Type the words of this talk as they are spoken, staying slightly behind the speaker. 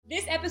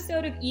This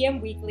episode of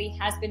EM Weekly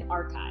has been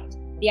archived.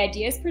 The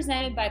ideas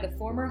presented by the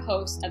former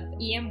host of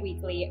EM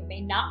Weekly may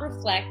not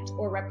reflect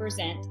or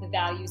represent the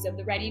values of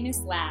the Readiness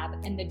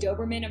Lab and the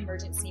Doberman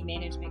Emergency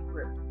Management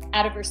Group.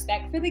 Out of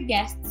respect for the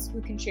guests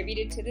who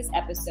contributed to this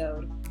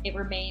episode, it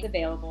remains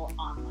available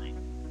online.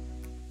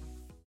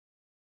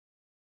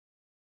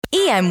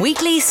 EM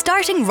Weekly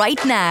starting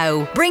right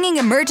now, bringing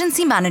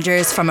emergency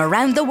managers from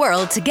around the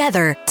world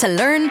together to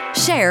learn,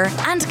 share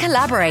and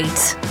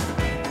collaborate.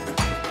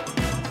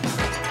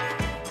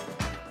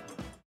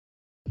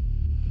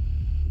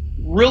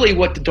 Really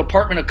what the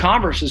Department of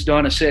Commerce has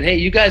done is said, hey,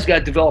 you guys got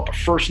to develop a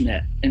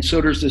FirstNet. And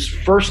so there's this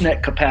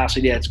FirstNet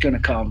capacity that's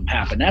going to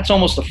happen. That's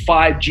almost a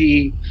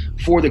 5G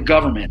for the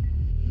government.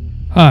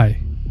 Hi,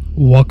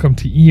 welcome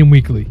to EM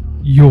Weekly,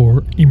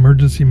 your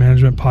emergency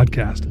management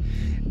podcast.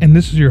 And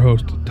this is your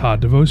host, Todd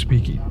DeVoe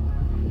speaking.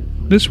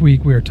 This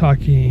week we are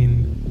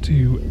talking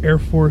to Air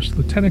Force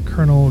Lt.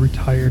 Colonel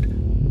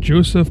retired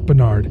Joseph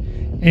Barnard.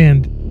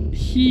 And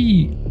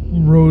he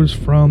rose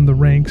from the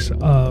ranks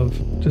of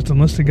just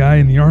enlisted guy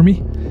in the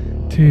Army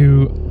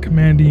to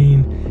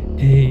commanding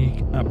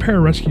a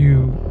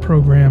pararescue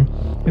program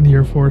in the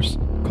Air Force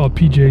called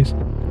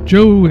PJs.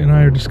 Joe and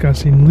I are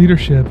discussing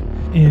leadership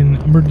in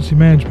emergency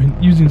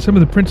management using some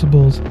of the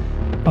principles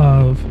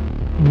of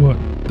what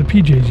the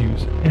PJs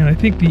use. And I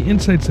think the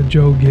insights that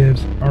Joe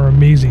gives are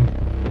amazing,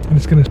 and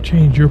it's going to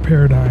change your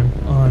paradigm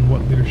on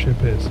what leadership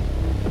is.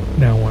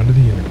 Now on to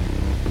the interview.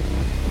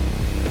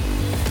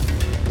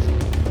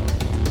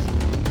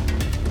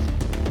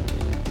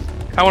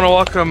 I want to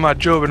welcome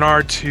Joe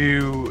Barnard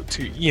to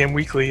EM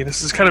Weekly.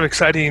 This is kind of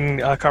exciting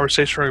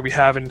conversation we're going to be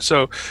having.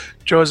 So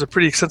Joe has a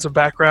pretty extensive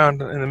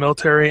background in the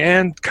military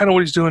and kind of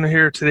what he's doing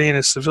here today in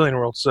his civilian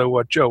world.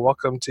 So Joe,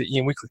 welcome to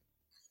EM Weekly.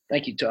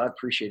 Thank you, Todd.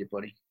 Appreciate it,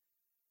 buddy.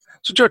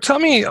 So Joe, tell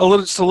me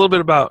just a little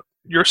bit about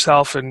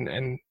yourself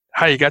and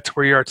how you got to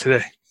where you are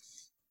today.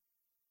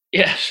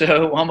 Yeah,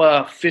 so I'm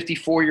a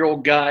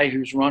 54-year-old guy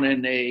who's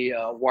running a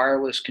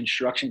wireless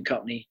construction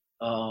company.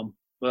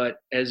 But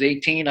as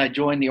 18, I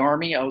joined the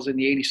Army. I was in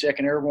the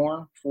 82nd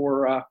Airborne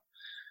for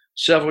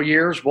several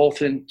years,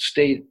 both in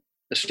the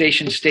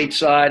station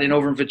stateside and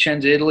over in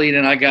Vicenza, Italy.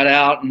 Then I got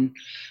out and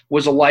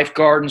was a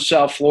lifeguard in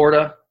South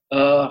Florida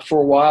for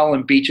a while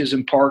in beaches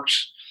and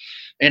parks.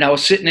 And I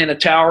was sitting in a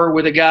tower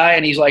with a guy,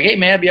 and he's like, hey,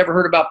 man, have you ever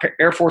heard about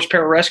Air Force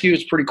Pararescue?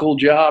 It's a pretty cool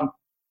job.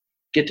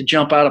 Get to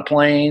jump out of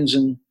planes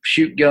and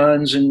shoot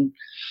guns and,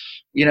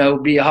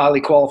 be a highly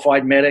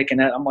qualified medic.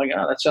 And I'm like,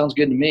 oh, that sounds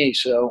good to me.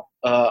 So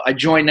I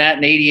joined that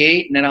in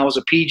 88, and then I was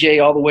a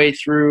PJ all the way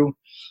through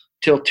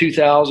till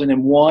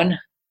 2001.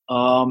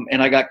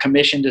 And I got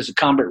commissioned as a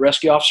combat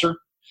rescue officer.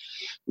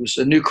 It was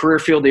a new career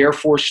field. The Air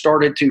Force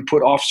started to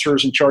put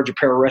officers in charge of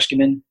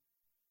pararescuemen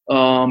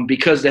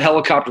because the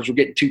helicopters were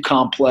getting too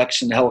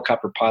complex and the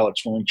helicopter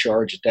pilots were in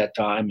charge at that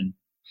time.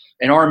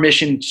 And our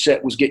mission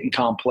set was getting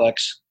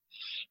complex.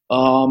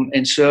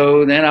 And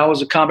so then I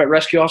was a combat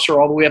rescue officer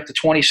all the way up to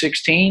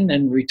 2016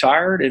 and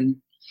retired. And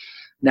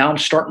now I'm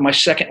starting my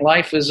second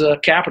life as a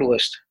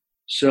capitalist.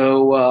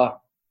 So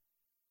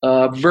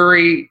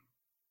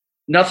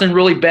nothing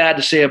really bad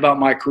to say about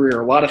my career.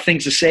 A lot of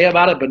things to say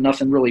about it, but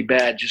nothing really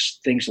bad,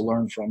 just things to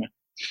learn from it.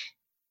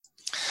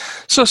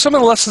 So some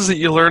of the lessons that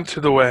you learned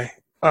through the way,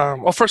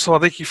 well, first of all,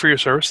 thank you for your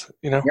service.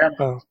 Yeah.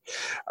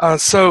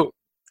 So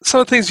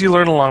some of the things you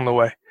learned along the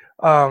way,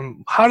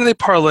 how do they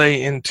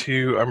parlay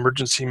into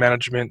emergency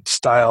management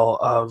style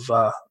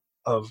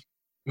of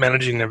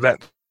managing an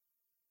event?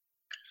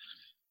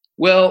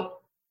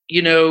 Well,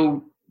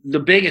 the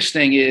biggest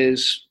thing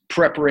is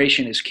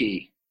preparation is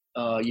key.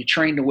 You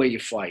train the way you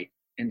fight.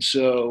 And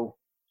so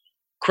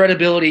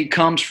credibility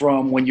comes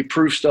from when you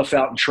prove stuff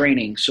out in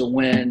training. So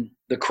when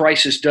the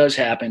crisis does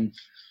happen,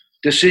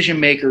 decision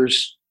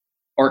makers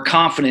are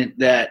confident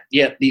that,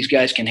 yep, these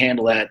guys can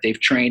handle that. They've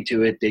trained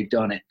to it. They've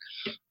done it.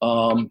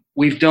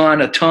 We've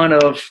done a ton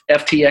of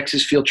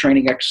FTXs, field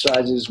training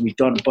exercises. We've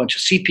done a bunch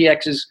of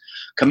CPXs,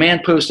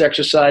 command post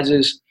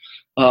exercises.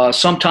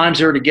 Sometimes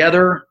they're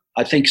together.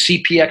 I think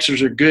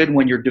CPXs are good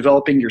when you're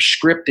developing your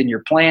script and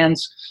your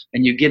plans,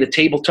 and you get a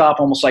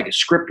tabletop almost like a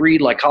script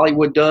read like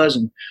Hollywood does,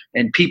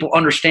 and people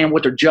understand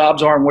what their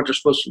jobs are and what they're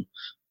supposed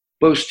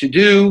to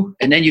do.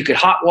 And then you could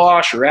hot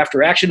wash or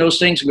after action those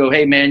things and go,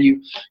 hey, man,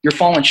 you're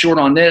falling short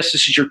on this.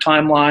 This is your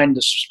timeline,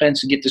 the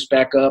suspense to get this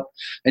back up.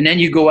 And then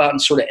you go out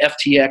and sort of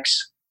FTX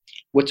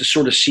what the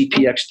sort of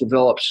CPX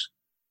develops.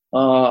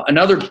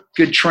 Another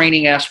good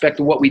training aspect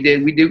of what we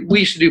did, we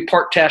used to do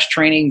part task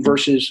training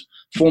versus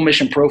full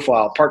mission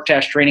profile. Part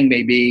task training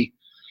may be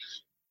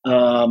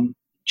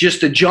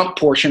just the jump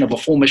portion of a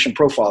full mission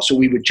profile. So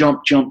we would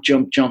jump,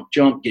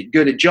 get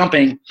good at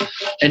jumping,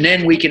 and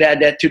then we could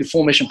add that to the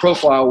full mission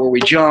profile where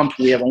we jump,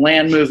 we have a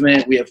land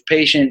movement, we have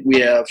patient, we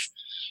have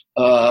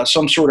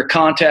some sort of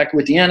contact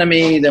with the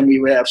enemy, then we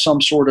would have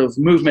some sort of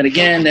movement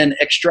again, then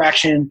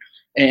extraction,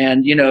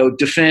 and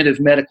definitive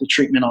medical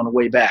treatment on the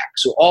way back.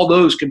 So all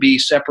those could be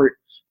separate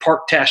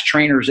part task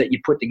trainers that you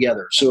put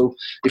together. So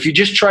if you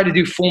just try to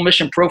do full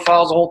mission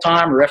profiles the whole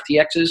time or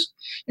FTXs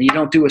and you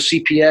don't do a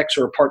CPX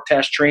or a part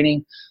task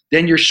training,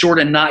 then you're sort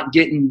of not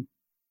getting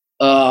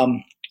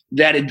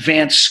that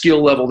advanced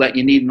skill level that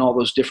you need in all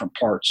those different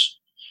parts.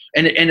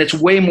 And it's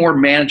way more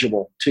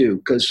manageable too,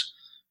 because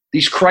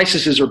these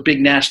crises are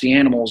big, nasty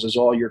animals, as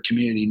all your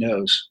community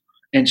knows.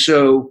 And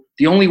so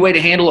the only way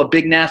to handle a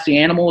big, nasty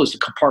animal is to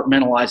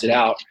compartmentalize it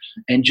out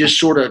and just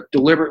sort of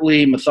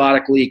deliberately,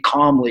 methodically,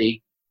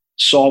 calmly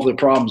solve the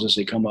problems as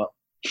they come up.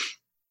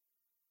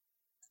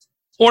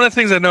 One of the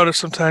things I notice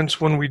sometimes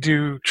when we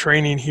do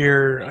training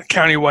here,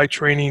 county-wide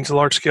trainings,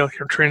 large-scale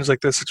trainings like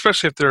this,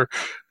 especially if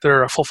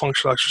they're full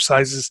functional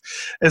exercises,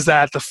 is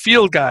that the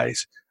field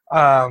guys,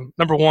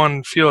 number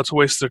one, feel it's a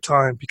waste of their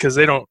time because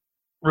they don't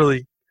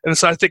really, and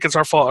so I think it's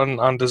our fault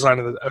on design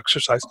of the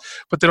exercise,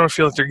 but they don't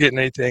feel like they're getting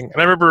anything.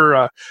 And I remember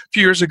a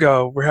few years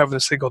ago, we're having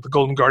this thing called the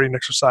Golden Guardian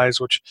exercise,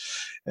 which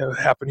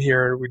happened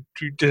here. We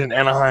did in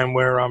Anaheim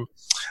where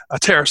a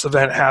terrorist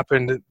event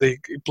happened. They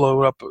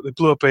blew up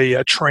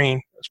a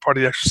train as part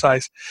of the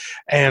exercise.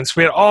 And so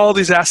we had all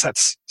these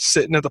assets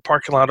sitting at the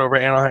parking lot over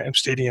at Anaheim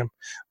Stadium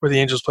where the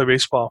Angels play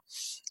baseball.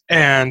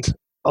 And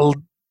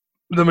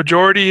the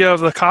majority of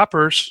the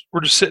coppers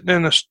were just sitting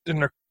in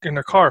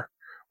their car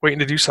waiting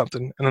to do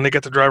something. And then they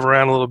got to drive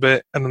around a little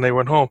bit, and then they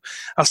went home.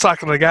 I was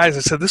talking to the guys.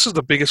 I said, this was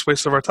the biggest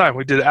waste of our time.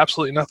 We did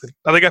absolutely nothing.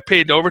 Now, they got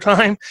paid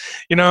overtime,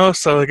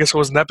 so I guess it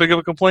wasn't that big of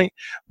a complaint.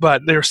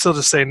 But they were still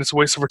just saying it's a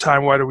waste of our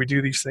time. Why do we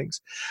do these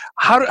things?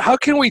 How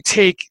can we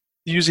take,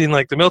 using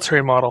like the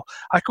military model,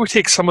 how can we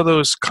take some of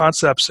those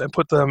concepts and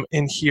put them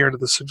in here into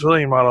the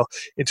civilian model,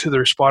 into the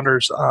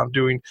responders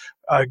doing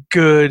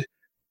good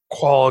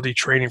quality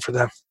training for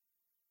them?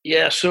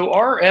 Yeah, so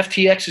our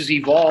FTX has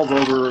evolved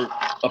over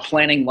a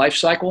planning life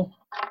cycle.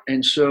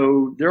 And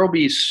so there will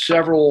be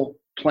several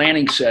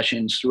planning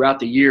sessions throughout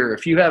the year.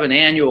 If you have an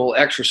annual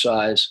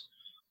exercise,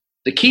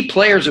 the key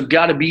players have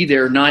got to be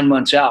there 9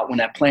 months out when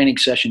that planning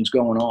session's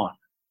going on.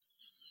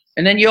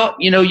 And then you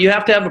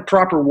have to have a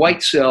proper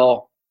white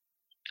cell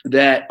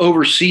that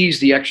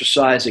oversees the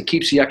exercise, that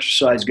keeps the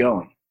exercise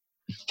going.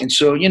 And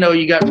so,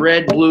 you got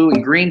red, blue,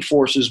 and green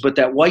forces, but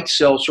that white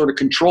cell sort of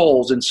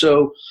controls. And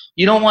so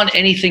you don't want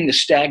anything to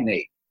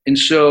stagnate. And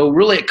so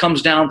really it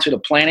comes down to the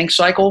planning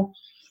cycle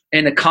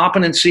and the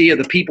competency of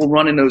the people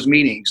running those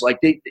meetings. Like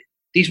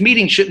these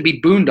meetings shouldn't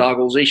be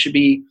boondoggles. They should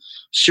be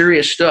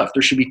serious stuff.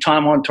 There should be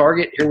time on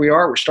target. Here we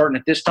are. We're starting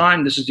at this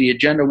time. This is the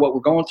agenda of what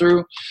we're going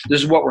through.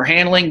 This is what we're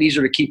handling. These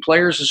are the key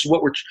players.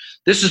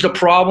 This is the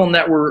problem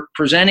that we're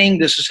presenting.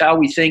 This is how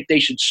we think they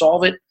should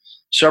solve it.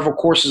 Several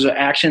courses of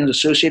action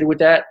associated with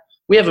that.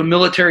 We have a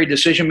military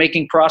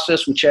decision-making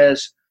process, which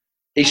has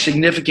a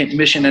significant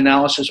mission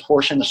analysis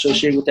portion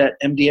associated with that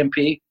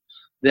MDMP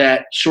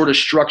that sort of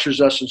structures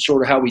us and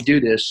sort of how we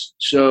do this.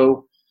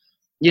 So,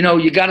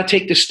 you got to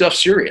take this stuff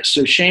serious.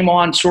 So shame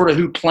on sort of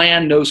who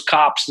planned those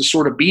cops to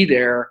sort of be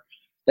there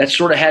that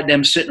sort of had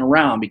them sitting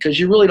around, because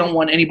you really don't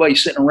want anybody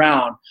sitting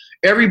around.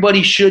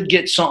 Everybody should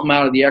get something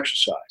out of the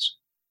exercise.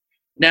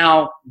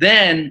 Now,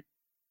 then,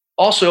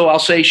 also, I'll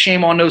say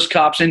shame on those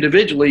cops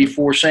individually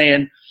for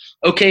saying,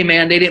 okay,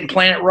 man, they didn't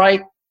plan it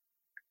right.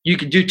 You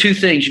could do two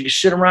things. You could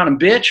sit around and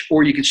bitch,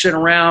 or you could sit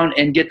around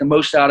and get the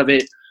most out of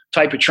it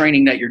type of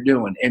training that you're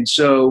doing. And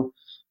so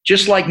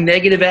just like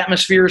negative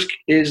atmosphere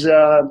is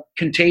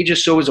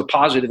contagious, so is a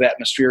positive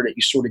atmosphere that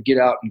you sort of get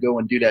out and go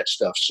and do that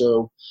stuff.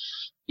 So,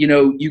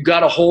 you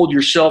got to hold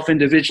yourself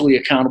individually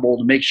accountable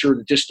to make sure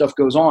that this stuff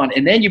goes on.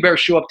 And then you better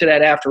show up to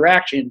that after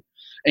action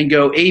and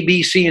go A,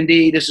 B, C, and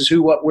D. This is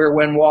who, what, where,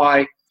 when,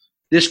 why.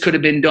 This could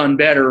have been done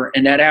better,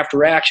 and that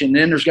after action,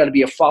 then there's got to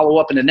be a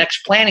follow-up in the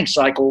next planning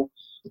cycle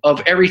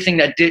of everything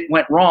that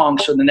went wrong,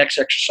 so the next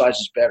exercise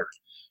is better.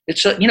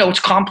 It's it's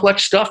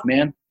complex stuff,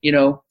 man.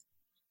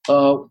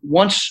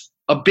 Once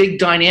a big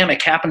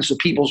dynamic happens to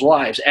people's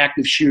lives,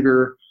 active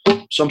shooter,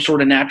 some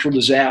sort of natural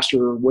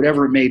disaster,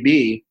 whatever it may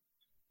be,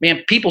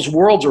 man, people's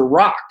worlds are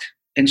rocked.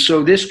 And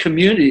so this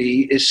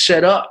community is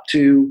set up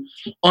to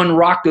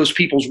unrock those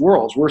people's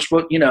worlds. We're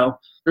supposed,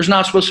 there's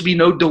not supposed to be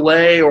no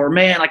delay or,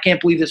 man, I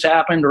can't believe this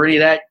happened or any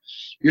of that.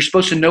 You're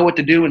supposed to know what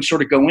to do and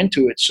sort of go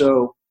into it.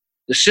 So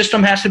the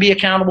system has to be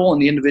accountable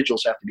and the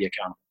individuals have to be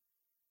accountable.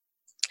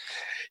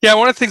 Yeah,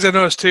 one of the things I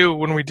noticed too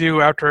when we do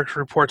after-action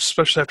reports,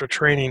 especially after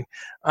training,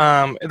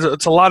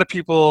 it's a lot of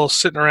people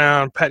sitting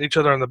around patting each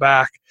other on the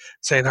back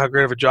saying how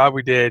great of a job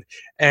we did.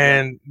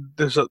 And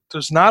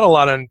there's not a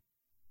lot of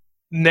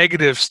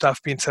negative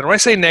stuff being said. When I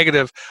say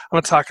negative, I'm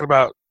not talking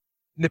about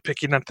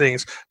nitpicking on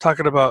things,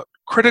 talking about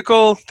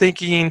critical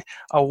thinking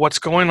of what's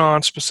going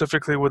on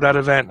specifically with that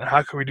event and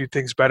how can we do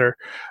things better.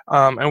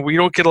 And we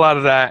don't get a lot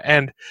of that.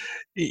 And,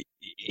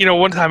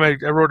 one time I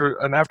wrote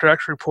an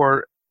after-action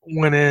report,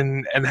 went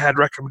in and had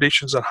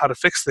recommendations on how to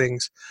fix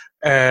things.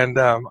 And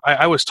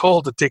I was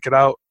told to take it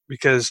out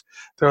because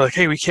they're like,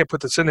 hey, we can't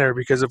put this in there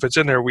because if it's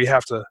in there, we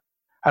have to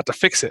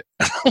fix it.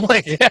 I'm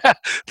like, yeah,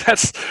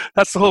 that's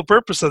the whole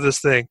purpose of this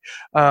thing.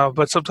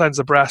 But sometimes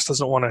the brass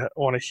doesn't want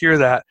to hear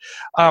that.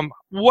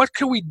 What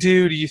can we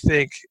do you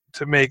think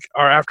to make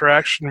our after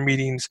action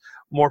meetings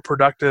more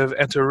productive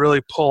and to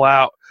really pull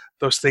out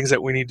those things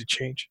that we need to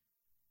change?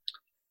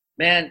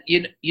 Man,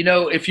 you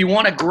know, if you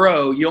want to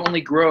grow, you only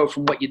grow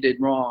from what you did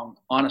wrong,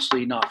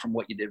 honestly, not from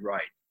what you did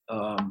right.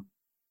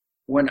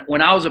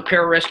 When I was a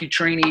pararescue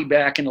trainee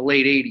back in the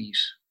late 80s,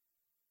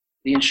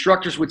 the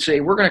instructors would say,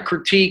 we're going to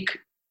critique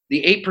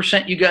the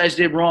 8% you guys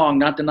did wrong,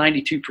 not the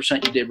 92%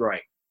 you did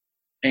right.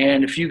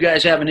 And if you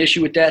guys have an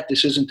issue with that,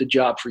 this isn't the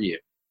job for you.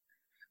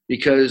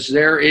 Because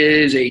there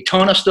is a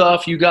ton of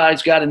stuff you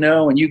guys got to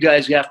know, and you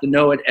guys have to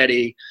know it at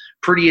a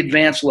pretty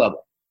advanced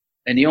level.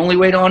 And the only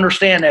way to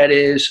understand that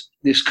is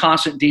this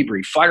constant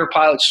debrief. Fighter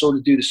pilots sort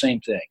of do the same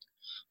thing.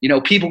 You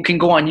know, people can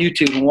go on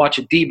YouTube and watch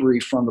a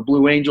debrief from the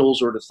Blue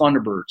Angels or the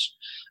Thunderbirds,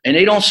 and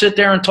they don't sit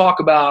there and talk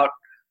about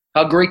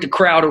how great the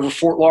crowd over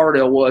Fort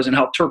Lauderdale was and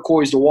how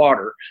turquoise the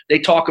water. They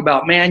talk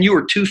about, man, you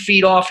were 2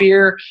 feet off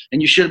here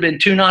and you should have been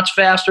 2 knots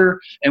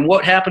faster, and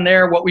what happened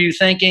there, what were you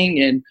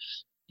thinking? And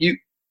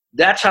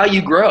that's how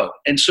you grow.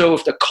 And so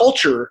if the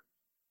culture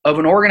of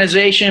an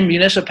organization,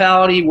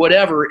 municipality,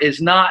 whatever,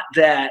 is not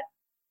that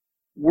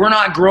we're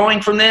not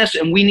growing from this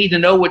and we need to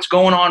know what's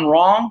going on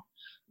wrong,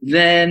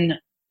 then,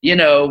 you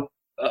know,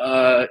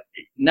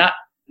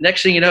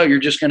 next thing you know, you're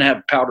just going to have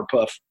a powder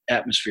puff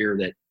atmosphere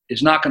that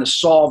is not going to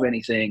solve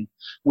anything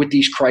with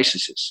these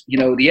crises. You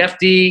know, the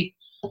FD,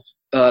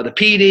 the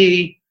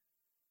PD,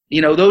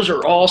 you know, those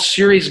are all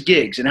serious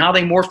gigs, and how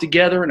they morph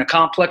together and the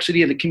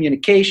complexity of the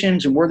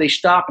communications and where they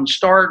stop and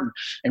start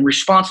and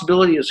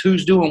responsibility is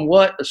who's doing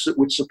what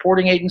with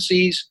supporting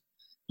agencies.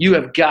 You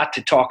have got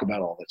to talk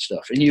about all that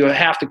stuff, and you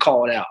have to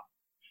call it out.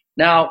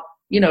 Now,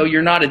 you know,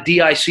 you're not a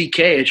DICK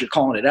as you're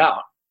calling it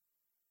out.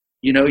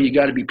 You know, you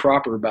got to be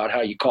proper about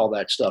how you call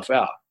that stuff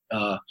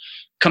out.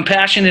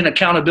 Compassion and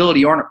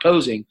accountability aren't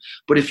opposing,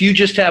 but if you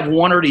just have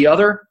one or the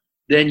other,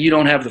 then you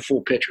don't have the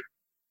full picture.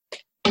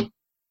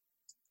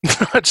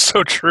 That's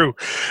so true.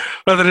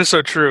 No, that is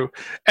so true.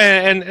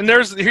 And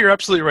you're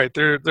absolutely right.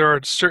 There are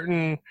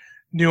certain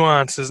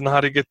nuances in how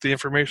to get the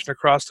information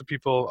across to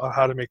people,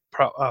 how to make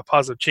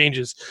positive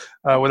changes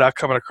without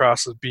coming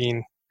across as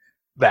being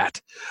that.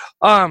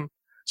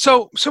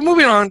 So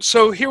moving on.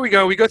 So here we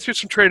go. We go through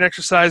some training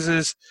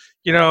exercises,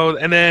 you know,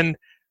 and then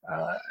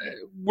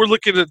we're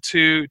looking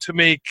to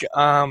make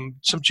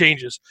some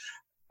changes.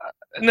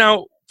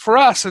 Now, for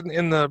us on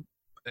the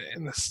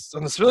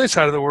civilian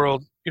side of the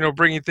world, you know,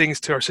 bringing things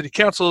to our city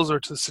councils or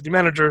to the city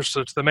managers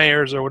or to the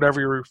mayors or whatever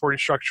your reporting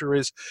structure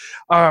is,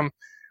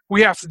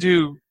 we have to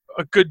do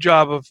a good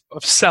job of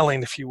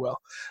selling, if you will,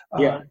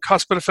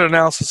 cost-benefit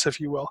analysis, if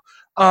you will.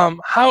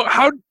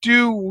 How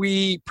do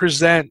we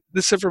present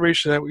this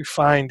information that we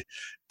find,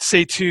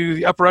 say, to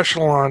the upper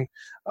echelon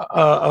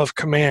of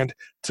command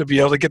to be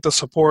able to get the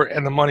support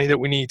and the money that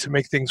we need to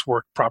make things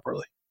work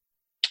properly?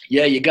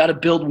 Yeah, you got to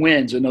build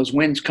wins, and those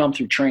wins come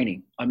through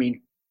training. I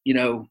mean, you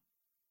know,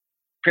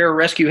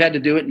 Pararescue had to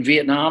do it in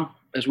Vietnam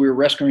as we were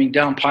rescuing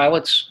down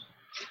pilots.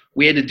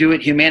 We had to do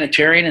it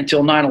humanitarian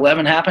until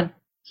 9/11 happened.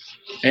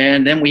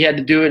 And then we had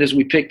to do it as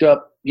we picked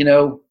up, you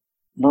know,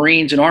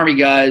 Marines and Army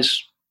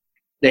guys,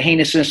 the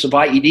heinousness of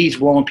IEDs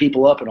blowing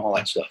people up and all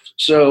that stuff.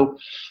 So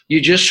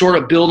you just sort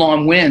of build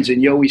on wins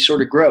and you always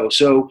sort of grow.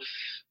 So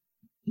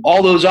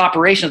all those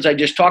operations I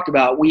just talked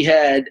about, we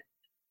had,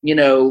 you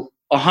know,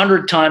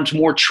 100 times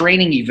more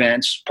training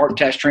events, part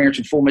task trainers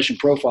and full mission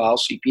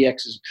profiles,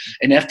 CPXs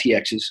and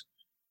FTXs,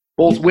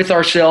 both with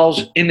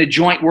ourselves in the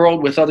joint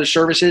world with other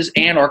services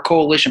and our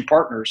coalition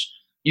partners.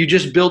 You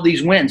just build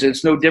these wins. And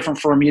it's no different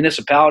for a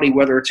municipality,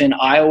 whether it's in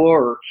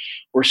Iowa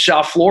or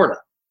South Florida.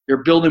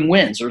 They're building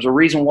wins. There's a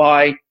reason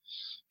why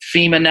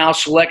FEMA now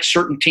selects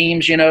certain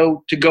teams, you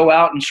know, to go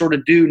out and sort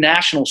of do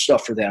national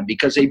stuff for them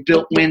because they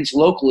built wins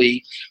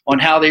locally on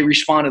how they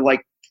responded.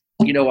 Like,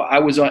 you know, I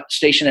was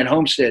stationed at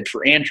Homestead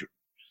for Andrew.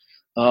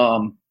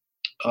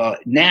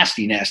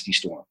 Nasty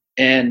storm.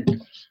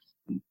 And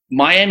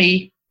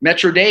Miami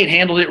Metro-Dade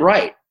handled it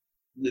right.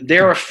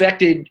 Their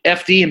affected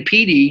FD and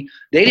PD,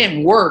 they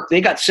didn't work. They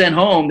got sent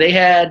home. They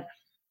had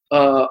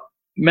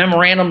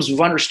memorandums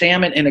of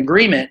understanding and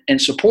agreement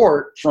and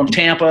support from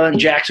Tampa and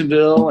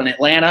Jacksonville and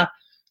Atlanta.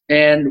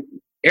 And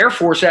Air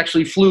Force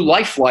actually flew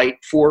life flight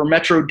for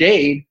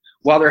Metro-Dade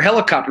while their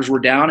helicopters were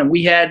down. And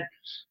we had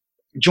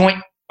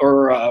joint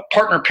or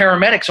partner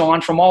paramedics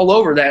on from all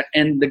over that.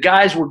 And the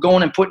guys were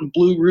going and putting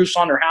blue roofs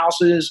on their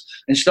houses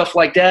and stuff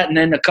like that. And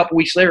then a couple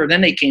weeks later, then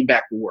they came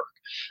back to work.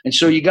 And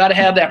so you got to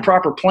have that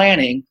proper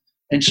planning.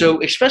 And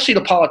so especially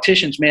the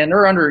politicians, man,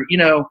 they're under, you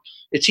know,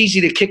 it's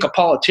easy to kick a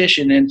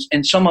politician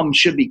and some of them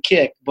should be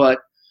kicked, but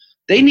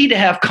they need to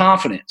have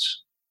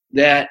confidence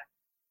that,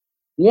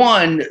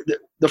 one,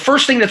 the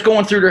first thing that's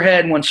going through their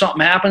head when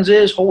something happens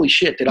is, holy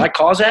shit, did I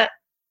cause that?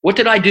 What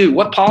did I do?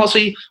 What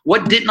policy?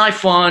 What didn't I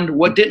fund?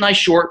 What didn't I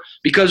short?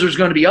 Because there's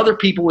going to be other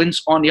people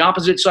on the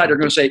opposite side that are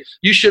going to say,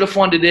 you should have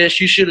funded this,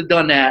 you should have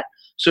done that.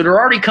 So they're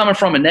already coming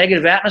from a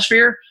negative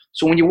atmosphere.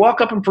 So when you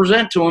walk up and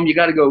present to them, you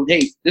got to go,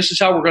 hey, this is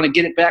how we're going to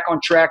get it back on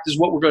track. This is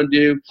what we're going to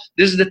do.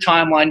 This is the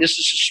timeline. This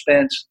is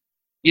suspense.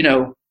 You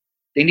know,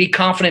 they need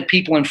confident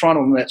people in front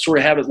of them that sort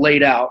of have it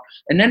laid out.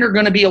 And then they're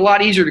going to be a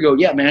lot easier to go,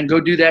 yeah, man,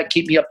 go do that.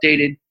 Keep me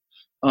updated.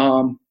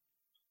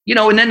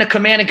 and then the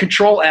command and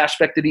control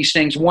aspect of these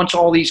things, once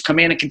all these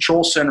command and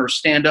control centers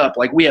stand up,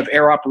 like we have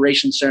air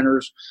operations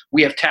centers,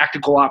 we have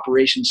tactical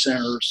operations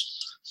centers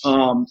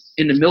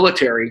in the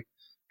military,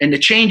 and the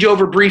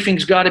changeover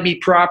briefing's got to be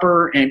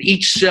proper, and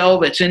each cell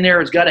that's in there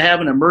has got to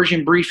have an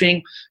immersion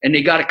briefing, and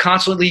they got to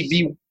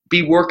constantly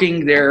be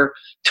working their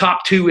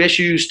top 2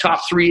 issues, top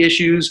 3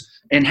 issues,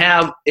 and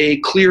have a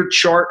clear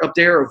chart up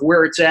there of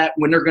where it's at,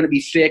 when they're going to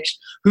be fixed,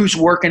 who's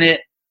working it,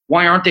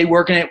 why aren't they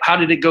working it, how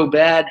did it go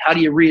bad, how do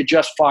you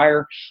readjust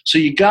fire. So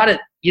you got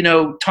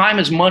to, time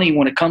is money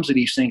when it comes to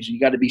these things. You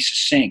got to be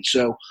succinct.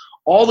 So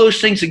all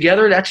those things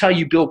together, that's how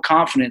you build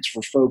confidence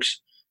for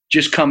folks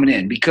just coming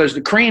in, because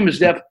the cream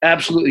is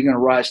absolutely going to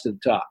rise to the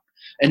top.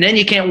 And then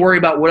you can't worry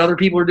about what other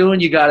people are doing.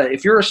 You got to,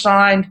 if you're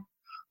assigned,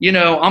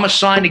 I'm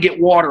assigned to get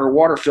water or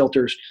water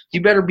filters,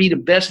 you better be the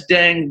best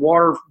dang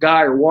water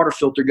guy or water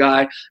filter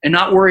guy and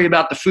not worry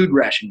about the food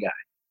ration guy.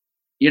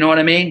 You know what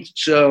I mean?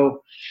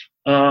 So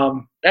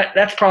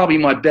that's probably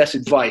my best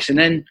advice. And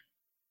then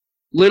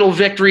little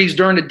victories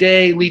during the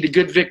day lead to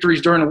good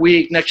victories during the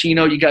week. Next thing you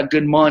know, you got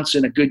good months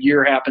and a good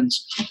year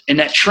happens. And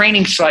that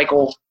training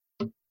cycle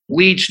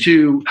leads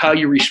to how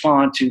you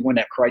respond to when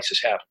that crisis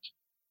happens.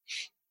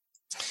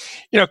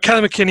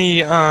 Kelly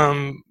McKinney,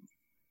 one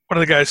of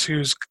the guys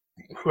who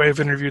I've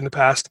interviewed in the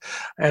past,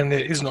 and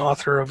he's an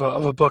author of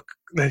a book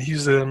that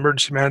he's the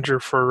emergency manager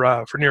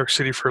for New York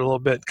City for a little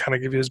bit, kind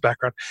of give you his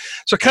background.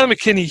 So Kelly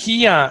McKinney,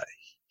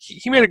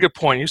 he made a good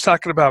point. He was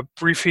talking about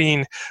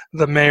briefing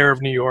the mayor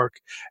of New York,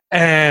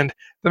 and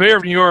the mayor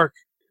of New York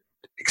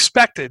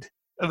expected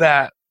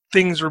that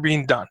things were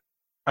being done.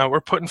 We're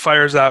putting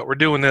fires out. We're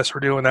doing this. We're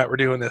doing that. We're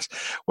doing this.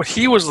 What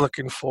he was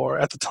looking for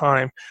at the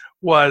time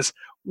was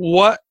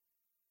what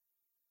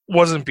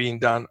wasn't being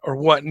done or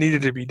what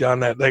needed to be done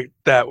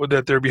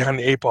that they're behind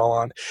the 8 ball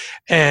on.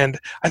 And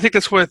I think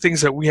that's one of the things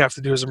that we have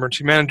to do as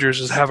emergency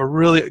managers is have a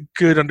really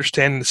good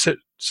understanding of the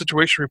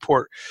situation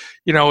report.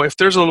 If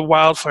there's a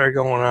wildfire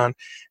going on,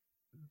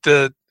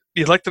 the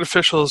elected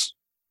officials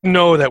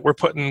know that we're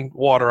putting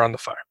water on the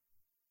fire.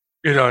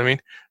 You know what I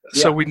mean?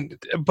 Yeah.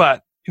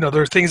 So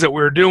there are things that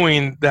we're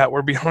doing that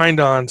we're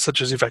behind on,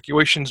 such as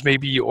evacuations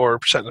maybe, or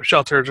setting up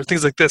shelters or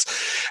things like this.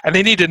 And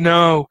they need to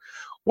know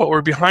what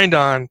we're behind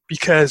on,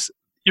 because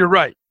you're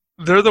right.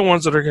 They're the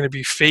ones that are going to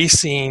be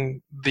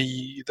facing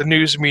the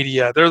news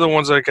media. They're the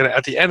ones that are going to,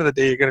 at the end of the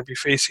day, are going to be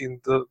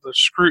facing the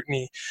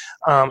scrutiny,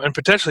 and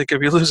potentially could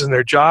be losing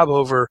their job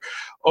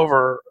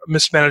over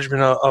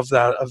mismanagement of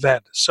that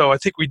event. So I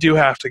think we do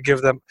have to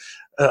give them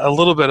a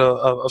little bit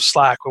of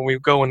slack when we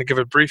go in to give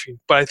a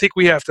briefing. But I think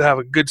we have to have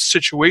a good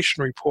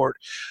situation report,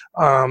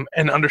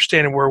 and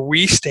understanding where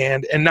we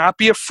stand, and not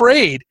be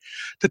afraid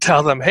to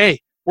tell them,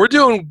 hey, we're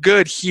doing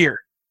good here.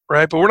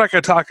 Right, but we're not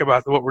going to talk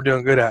about what we're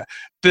doing good at.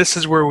 This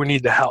is where we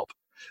need to help,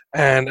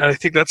 and I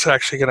think that's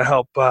actually going to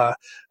help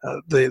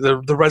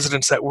the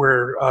residents that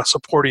we're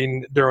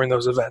supporting during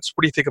those events.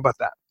 What do you think about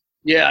that?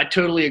 Yeah, I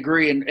totally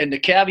agree. And the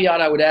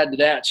caveat I would add to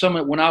that,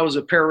 when I was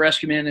a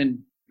pararescueman and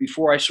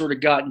before I sort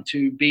of got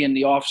into being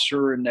the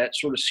officer and that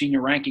sort of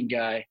senior ranking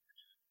guy,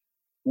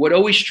 what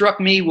always struck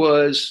me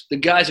was the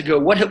guys that go,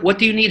 "What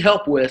do you need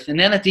help with?" And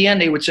then at the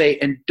end they would say,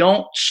 "And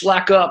don't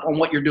slack up on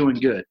what you're doing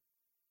good."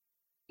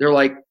 They're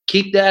like,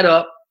 keep that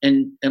up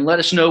and let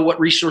us know what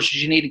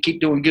resources you need to keep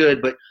doing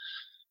good. But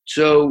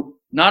so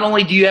not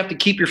only do you have to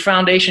keep your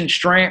foundation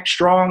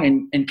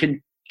strong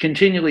and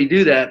continually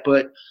do that,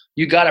 but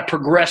you got to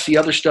progress the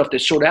other stuff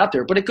that's sort of out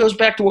there. But it goes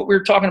back to what we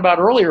were talking about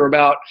earlier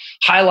about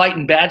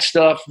highlighting bad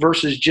stuff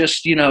versus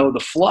just,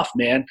 the fluff,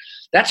 man.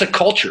 That's a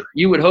culture.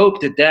 You would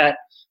hope that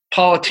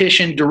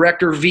politician,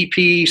 director,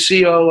 VP,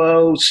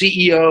 COO,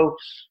 CEO,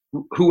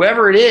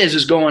 whoever it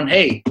is going,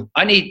 hey,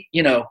 I need,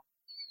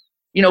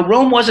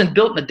 Rome wasn't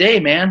built in a day,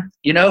 man.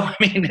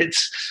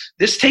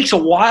 This takes a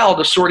while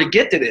to sort of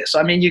get to this.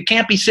 I mean, you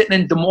can't be sitting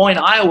in Des Moines,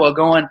 Iowa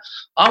going,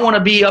 I want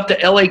to be up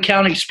to LA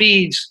County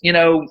speeds,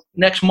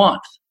 next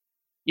month.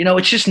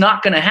 It's just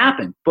not going to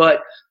happen.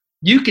 But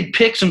you could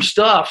pick some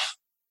stuff,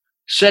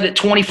 set it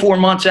 24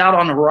 months out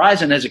on the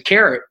horizon as a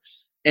carrot,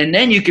 and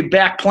then you could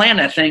back plan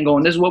that thing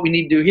going, this is what we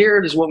need to do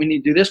here. This is what we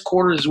need to do this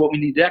quarter. This is what we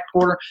need to do that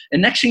quarter.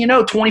 And next thing you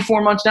know,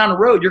 24 months down the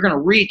road, you're going to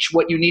reach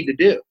what you need to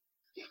do.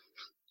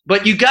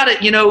 But you got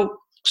to,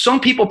 some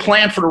people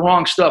plan for the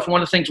wrong stuff.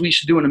 One of the things we used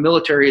to do in the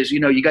military is,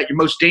 you got your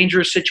most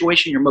dangerous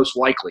situation, your most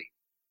likely,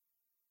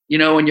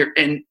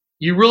 and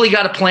you really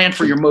got to plan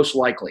for your most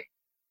likely,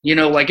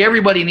 like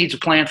everybody needs a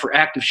plan for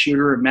active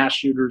shooter and mass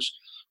shooters,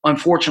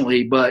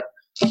 unfortunately. But,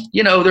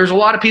 there's a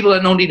lot of people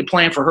that don't need to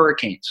plan for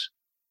hurricanes.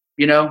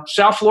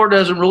 South Florida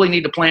doesn't really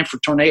need to plan for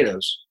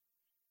tornadoes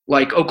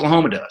like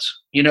Oklahoma does,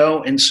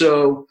 and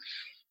so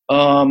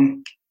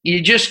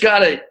you just got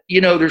to,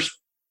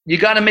 you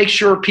got to make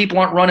sure people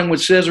aren't running with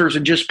scissors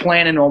and just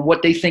planning on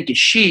what they think is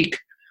chic.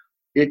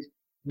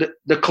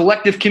 The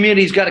collective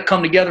community's got to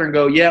come together and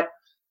go, yep,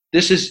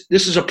 this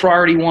is a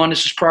priority 1,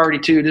 this is priority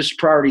 2, this is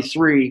priority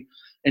 3,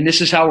 and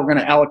this is how we're going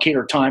to allocate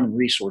our time and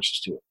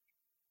resources to it.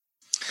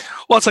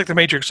 Well, it's like the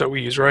matrix that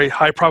we use, right?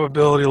 High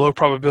probability, low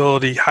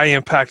probability, high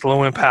impact,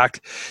 low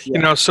impact.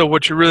 Yeah. So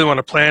what you really want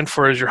to plan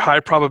for is your high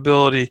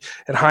probability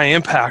and high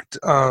impact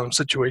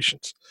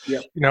situations.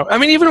 Yeah.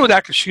 Even with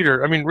active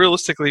shooter,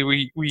 realistically,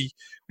 we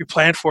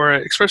plan for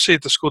it, especially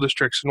at the school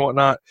districts and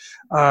whatnot,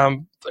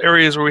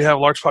 areas where we have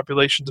large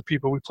populations of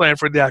people. We plan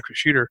for the active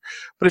shooter.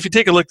 But if you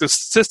take a look at the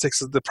statistics,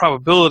 the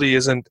probability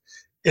isn't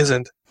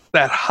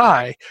that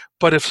high,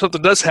 but if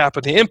something does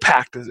happen, the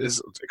impact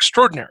is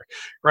extraordinary,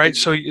 right?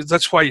 So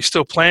that's why you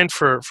still plan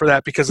for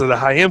that, because of the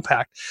high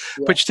impact.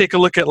 Yeah. But you take a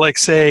look at, like,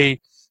 say,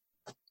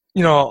 a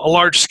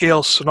large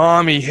scale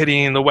tsunami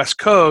hitting the West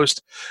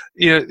Coast,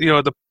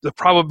 the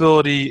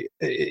probability,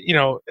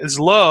 is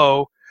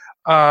low,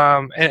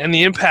 and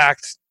the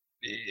impact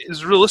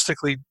is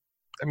realistically,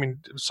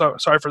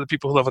 sorry for the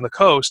people who live on the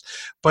coast,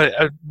 but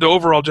the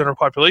overall general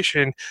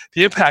population,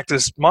 the impact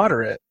is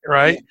moderate,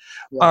 right?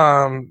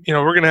 Yeah.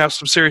 Yeah. We're going to have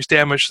some serious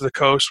damage to the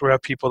coast. We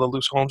have people that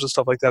lose homes and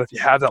stuff like that if you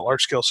have that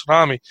large-scale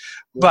tsunami.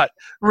 Yeah. But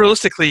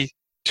realistically,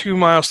 2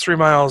 miles, 3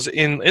 miles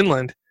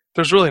inland,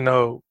 there's really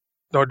no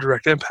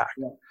direct impact.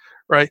 Yeah.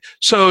 Right,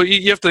 so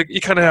you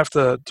kind of have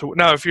to.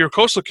 Now, if you're a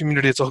coastal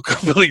community, it's a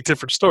completely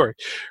different story,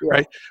 yeah.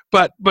 Right?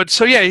 But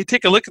so yeah, you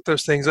take a look at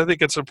those things. I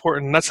think it's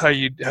important. And that's how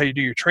you do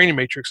your training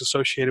matrix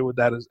associated with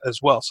that as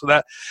well. So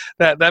that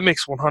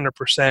makes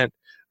 100%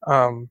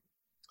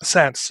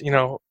 sense.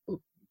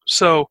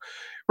 So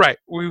right,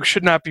 we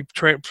should not be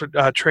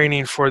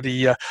training for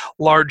the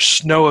large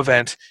snow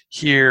event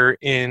here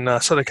in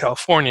Southern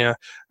California,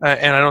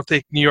 and I don't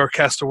think New York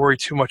has to worry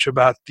too much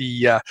about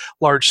the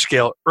large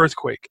scale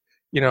earthquake.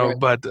 Right.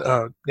 But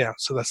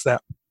so that's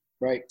that.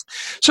 Right.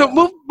 So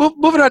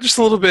moving on just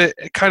a little bit,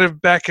 kind of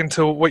back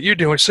into what you're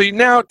doing. So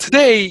now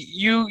today,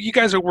 you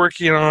guys are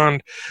working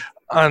on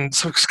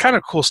some kind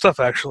of cool stuff,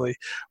 actually,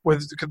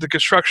 with the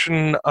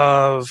construction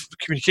of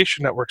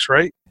communication networks,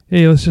 right?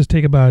 Hey, let's just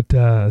take about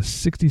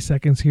 60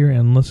 seconds here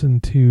and listen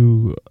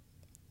to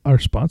our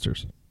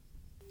sponsors.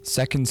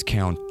 Seconds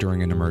count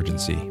during an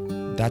emergency.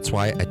 That's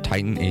why at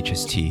Titan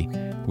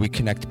HST, we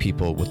connect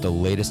people with the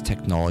latest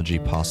technology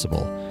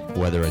possible,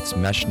 whether it's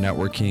mesh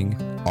networking,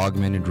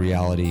 augmented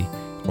reality,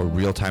 or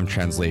real-time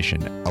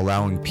translation,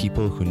 allowing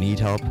people who need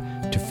help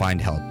to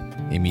find help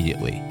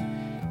immediately.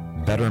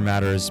 Better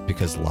matters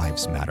because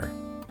lives matter.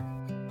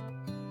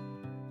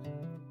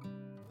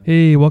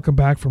 Hey, welcome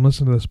back from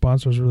listening to the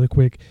sponsors really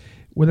quick.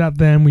 Without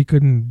them, we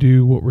couldn't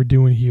do what we're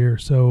doing here,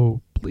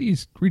 so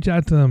please reach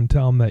out to them,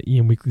 tell them that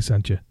EM Weekly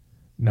sent you.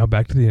 Now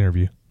back to the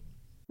interview.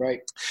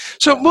 Right.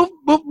 So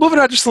moving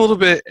on just a little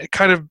bit,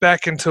 kind of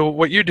back into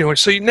what you're doing.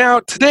 So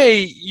now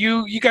today,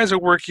 you guys are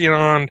working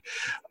on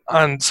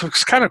some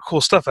kind of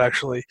cool stuff,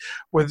 actually,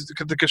 with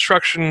the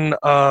construction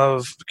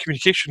of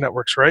communication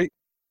networks, right?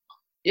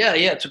 Yeah,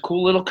 it's a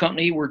cool little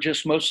company. We're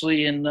just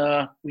mostly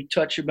we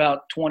touch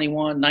about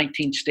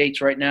 19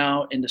 states right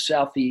now in the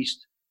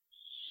Southeast.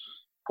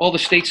 All the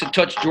states that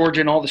touch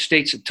Georgia and all the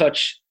states that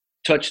touch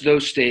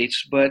those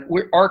states. But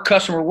we're a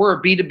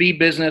B2B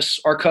business.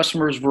 Our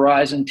customer is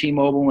Verizon,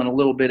 T-Mobile, and a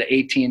little bit of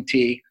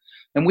AT&T.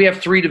 And we have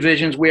 3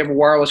 divisions. We have a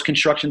wireless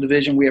construction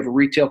division, we have a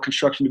retail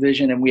construction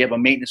division, and we have a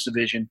maintenance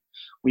division.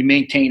 We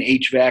maintain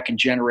HVAC and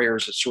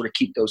generators that sort of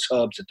keep those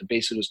hubs at the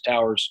base of those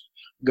towers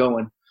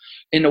going.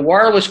 In the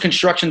wireless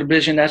construction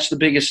division, that's the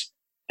biggest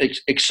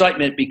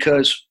excitement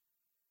because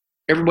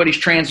everybody's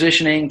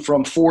transitioning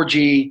from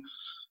 4G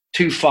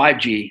to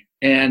 5G.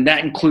 And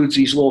that includes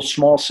these little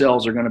small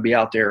cells are going to be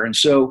out there. And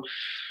so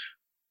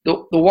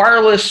the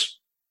wireless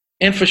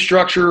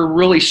infrastructure,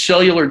 really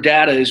cellular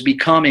data, is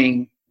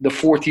becoming the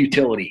fourth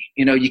utility.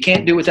 You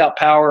can't do without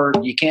power.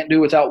 You can't do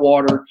without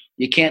water.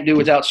 You can't do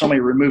without somebody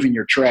removing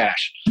your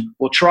trash.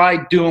 Well, try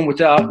doing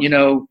without,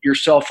 your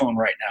cell phone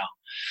right now.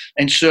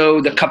 And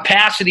so the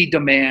capacity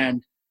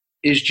demand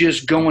is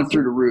just going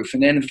through the roof.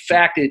 And then in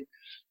fact,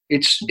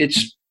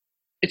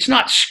 it's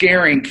not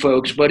scaring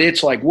folks, but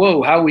it's like,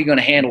 whoa, how are we going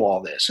to handle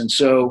all this? And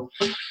so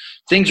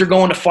things are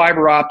going to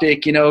fiber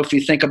optic. If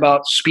you think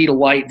about speed of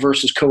light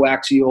versus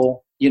coaxial,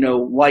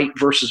 light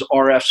versus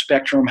RF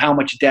spectrum, how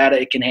much data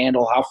it can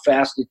handle, how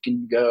fast it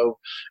can go,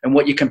 and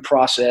what you can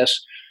process.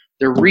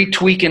 They're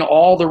retweaking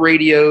all the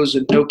radios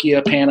at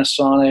Nokia,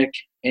 Panasonic,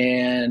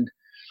 and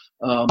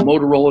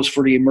Motorola's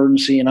for the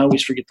emergency. And I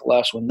always forget the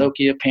last one,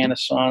 Nokia,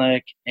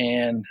 Panasonic,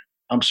 and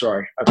I'm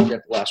sorry, I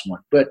forget the last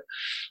one. But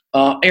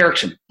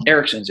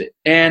Ericsson's it.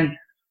 And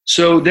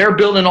so they're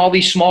building all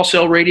these small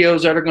cell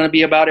radios that are going to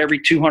be about every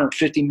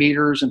 250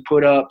 meters and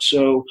put up.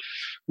 So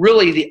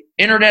really the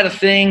Internet of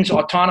Things,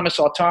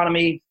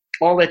 autonomy,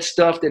 all that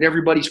stuff that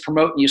everybody's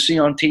promoting, you see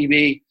on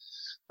TV,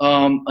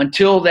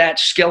 until that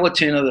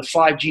skeleton of the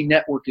 5G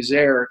network is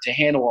there to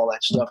handle all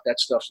that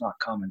stuff's not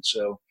coming.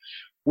 So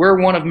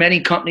we're one of many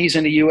companies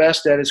in the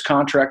U.S. that is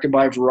contracted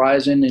by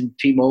Verizon and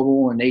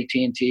T-Mobile and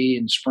AT&T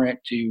and Sprint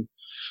to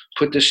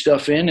put this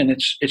stuff in, and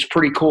it's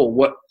pretty cool.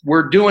 What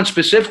we're doing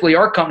specifically,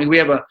 our company, we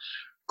have a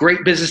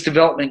great business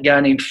development guy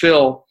named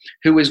Phil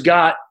who has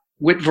got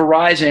with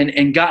Verizon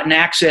and gotten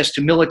access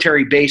to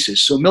military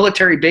bases. So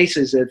military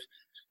bases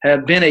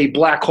have been a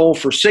black hole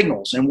for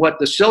signals. And what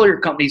the cellular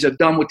companies have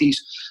done with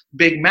these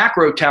big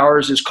macro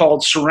towers is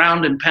called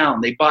surround and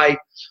pound. They buy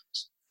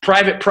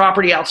private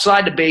property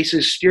outside the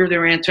bases, steer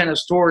their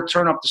antennas toward,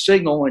 turn up the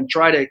signal, and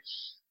try to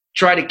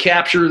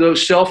capture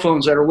those cell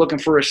phones that are looking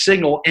for a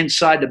signal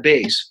inside the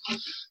base.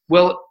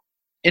 Well,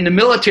 in the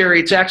military,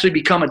 it's actually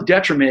become a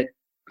detriment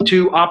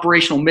to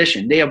operational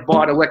mission. They have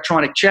bought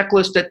electronic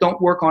checklists that don't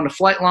work on the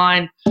flight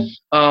line.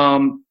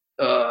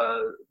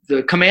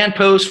 The command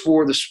posts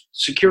for the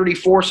security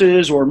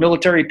forces or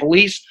military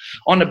police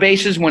on the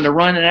bases, when they're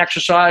running an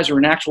exercise or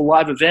an actual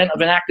live event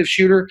of an active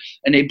shooter,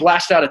 and they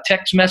blast out a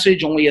text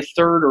message, only a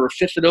third or a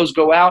fifth of those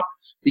go out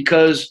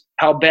because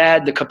how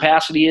bad the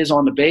capacity is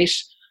on the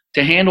base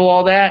to handle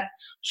all that.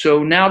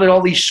 So now that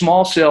all these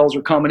small cells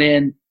are coming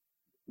in,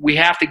 we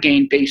have to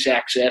gain base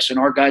access, and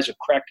our guys have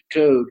cracked the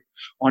code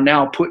on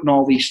now putting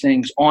all these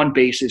things on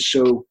bases.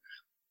 So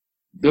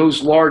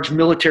those large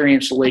military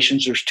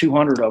installations, there's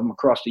 200 of them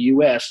across the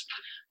U.S.,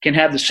 can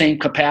have the same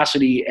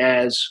capacity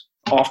as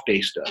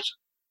off-base does,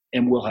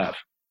 and will have.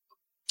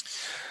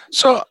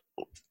 So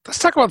let's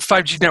talk about the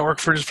 5G network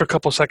for just a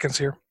couple of seconds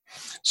here.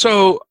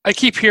 So I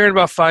keep hearing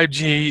about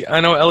 5G.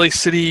 I know LA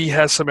City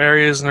has some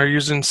areas, and they're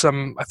using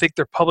some, I think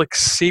their public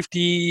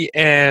safety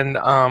and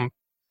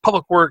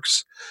public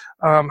works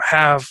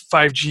have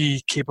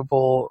 5G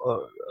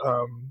capable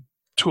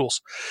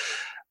tools.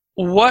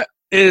 Let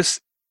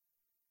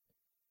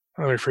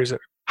me rephrase it.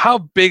 How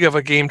big of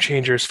a game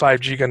changer is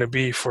 5G going to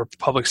be for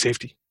public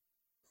safety?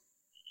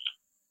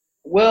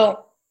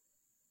 Well,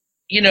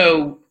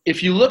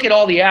 if you look at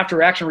all the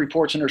after-action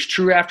reports, and there's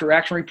true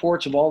after-action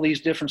reports of all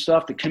these different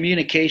stuff, the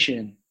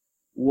communication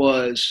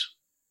was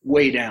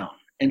way down.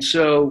 And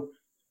so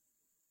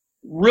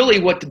really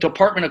what the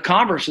Department of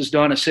Commerce has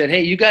done is said,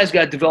 hey, you guys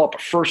got to develop a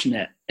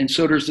FirstNet. And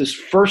so there's this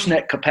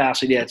FirstNet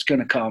capacity that's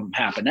going to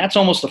happen. That's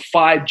almost a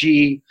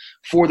 5G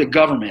for the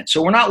government.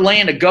 So we're not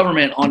laying the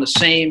government on the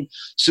same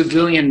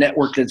civilian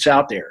network that's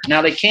out there.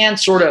 Now they can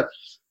sort of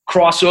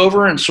cross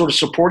over and sort of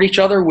support each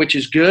other, which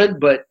is good.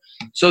 But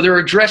so they're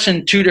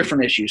addressing two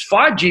different issues.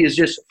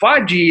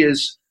 5G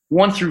is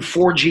 1 through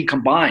 4G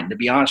combined, to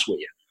be honest with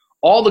you.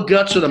 All the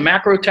guts of the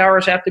macro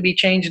towers have to be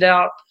changed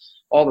out.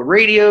 All the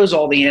radios,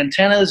 all the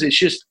antennas, it's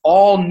just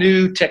all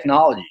new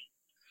technology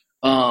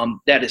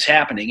that is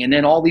happening. And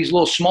then all these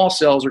little small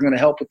cells are going to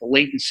help with the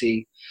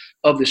latency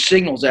of the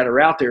signals that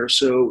are out there.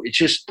 So it's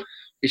just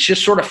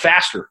sort of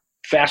faster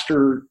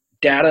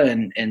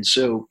data. And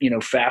so,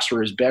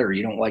 faster is better.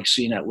 You don't like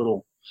seeing that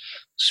little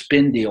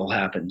spin deal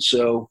happen.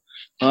 So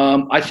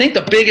I think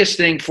the biggest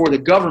thing for the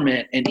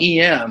government and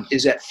EM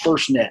is that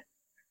FirstNet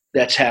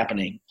that's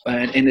happening.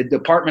 And the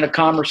Department of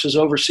Commerce is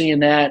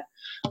overseeing that.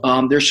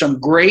 There's some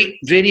great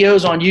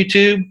videos on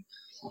YouTube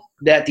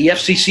that the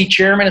FCC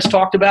chairman has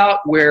talked about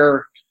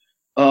where,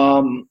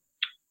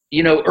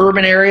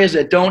 urban areas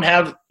that don't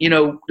have,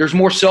 there's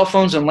more cell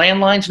phones than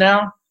landlines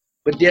now,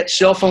 but yet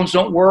cell phones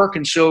don't work.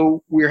 And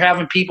so we're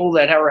having people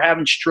that are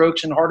having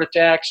strokes and heart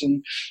attacks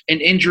and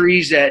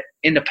injuries that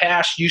in the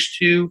past used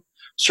to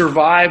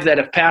survive that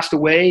have passed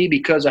away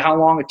because of how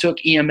long it took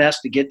EMS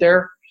to get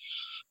there.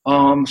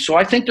 So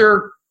I think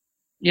they're,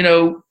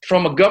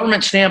 from a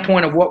government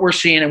standpoint of what we're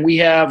seeing, and we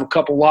have a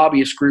couple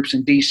lobbyist groups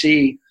in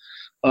D.C.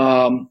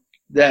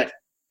 That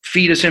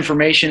feed us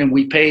information, and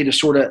we pay to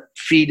sort of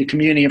feed the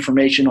community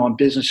information on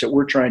business that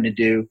we're trying to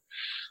do.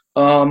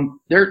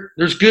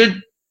 There's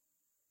good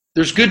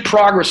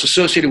progress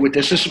associated with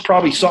this. This is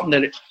probably something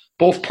that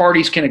both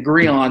parties can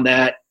agree on,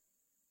 that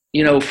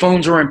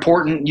phones are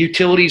important,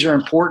 utilities are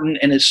important,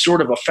 and it's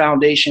sort of a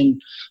foundation.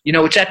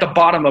 It's at the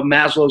bottom of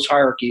Maslow's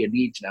hierarchy of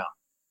needs now.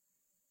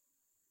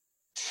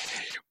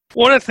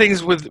 One of the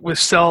things with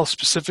cell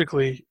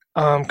specifically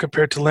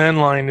compared to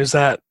landline is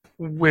that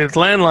with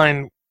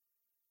landline,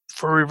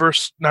 for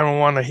reverse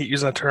 911, I hate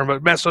using that term,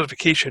 but mass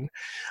notification,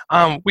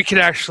 we could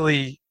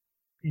actually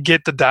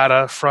get the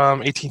data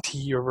from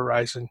AT&T or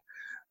Verizon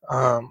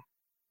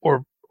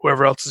or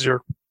whoever else is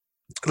your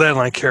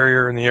landline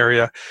carrier in the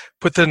area,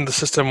 put that in the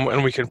system,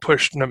 and we can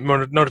push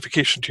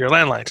notification to your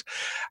landlines.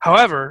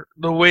 However,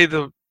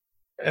 and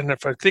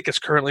if I think it's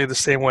currently the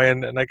same way,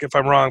 and if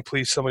I'm wrong,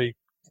 please somebody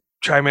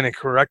chime in and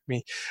correct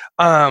me,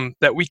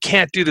 that we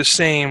can't do the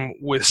same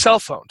with cell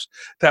phones.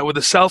 That with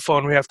a cell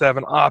phone, we have to have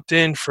an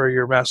opt-in for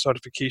your mass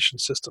notification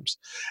systems.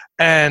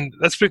 And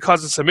that's been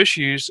causing some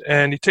issues.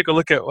 And you take a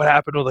look at what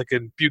happened with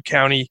in Butte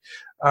County,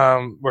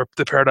 where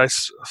the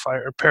Paradise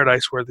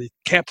where the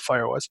camp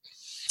fire was.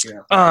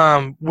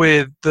 Yeah.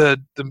 With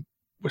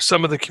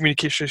some of the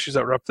communication issues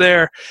that were up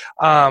there.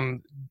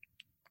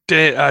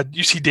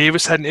 UC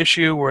Davis had an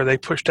issue where they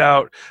pushed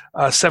out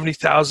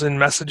 70,000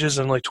 messages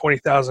and like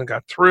 20,000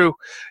 got through.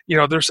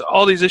 There's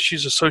all these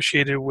issues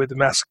associated with the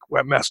mass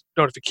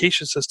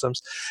notification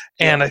systems,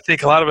 and I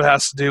think a lot of it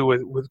has to do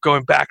with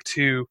going back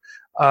to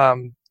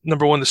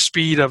number one, the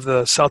speed of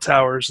the cell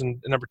towers,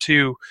 and number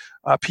two,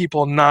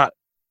 people not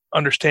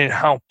understanding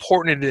how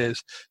important it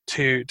is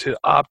to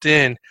opt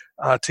in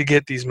to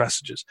get these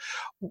messages.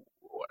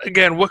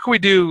 Again, what can we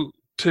do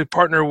to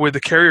partner with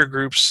the carrier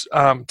groups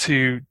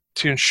to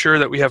to ensure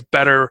that we have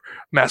better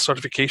mass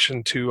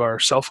notification to our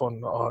cell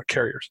phone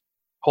carriers?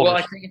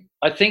 Holders? Well,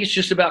 I think it's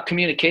just about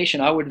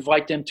communication. I would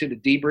invite them to the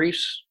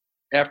debriefs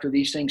after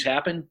these things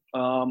happen.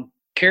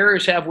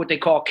 Carriers have what they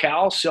call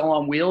CALs, cell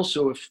on wheels.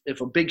 So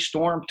if a big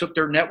storm took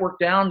their network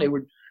down, they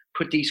would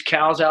put these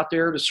CALs out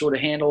there to sort of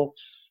handle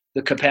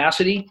the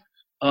capacity.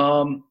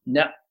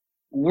 Now,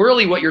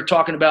 really what you're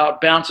talking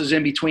about bounces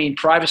in between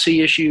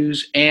privacy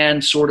issues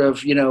and sort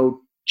of,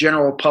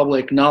 general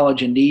public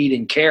knowledge and need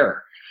and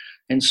care.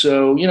 And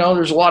so,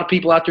 there's a lot of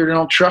people out there that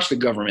don't trust the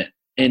government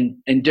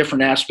in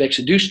different aspects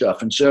to do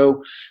stuff. And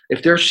so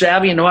if they're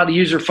savvy and know how to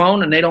use their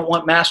phone and they don't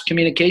want mass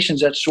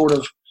communications, that's sort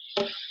of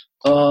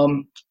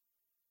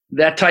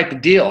that type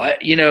of deal.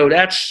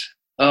 That's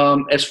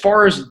as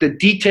far as the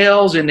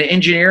details and the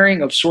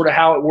engineering of sort of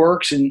how it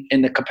works and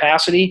the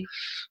capacity,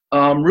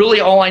 really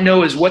all I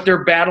know is what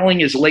they're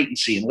battling is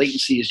latency, and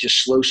latency is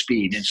just slow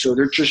speed. And so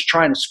they're just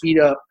trying to speed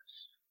up.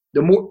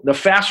 The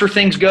faster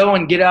things go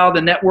and get out of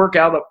the network,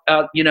 out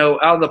of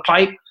the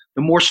pipe,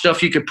 the more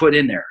stuff you could put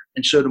in there.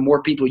 And so the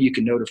more people you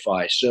can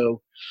notify.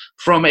 So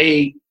from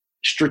a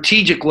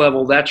strategic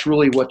level, that's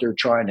really what they're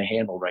trying to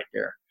handle right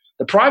there.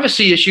 The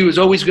privacy issue is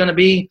always going to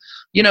be,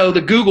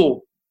 the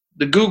Google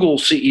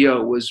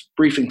CEO was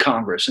briefing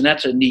Congress, and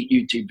that's a neat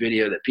YouTube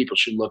video that people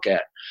should look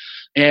at.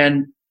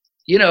 And,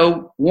 you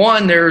got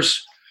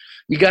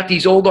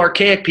these old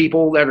archaic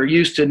people that are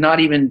used to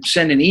not even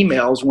sending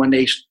emails when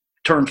they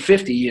turn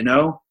 50,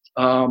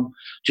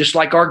 just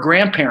like our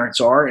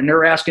grandparents are, and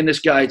they're asking this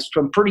guy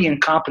some pretty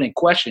incompetent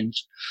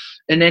questions.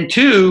 And then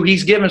 2,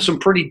 he's given some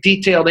pretty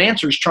detailed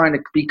answers trying to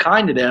be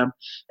kind to them,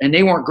 and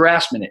they weren't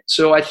grasping it.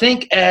 So I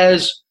think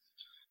as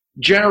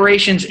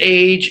generations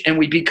age and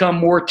we become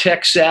more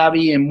tech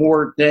savvy and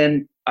more,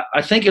 then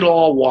I think it'll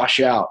all wash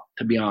out,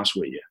 to be honest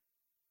with you.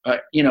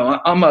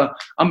 I'm a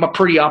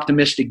pretty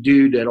optimistic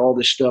dude that all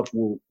this stuff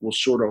will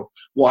sort of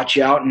watch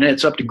out, and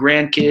it's up to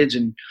grandkids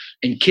and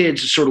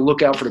kids to sort of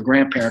look out for the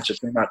grandparents if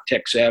they're not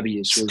tech savvy.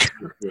 And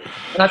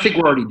I think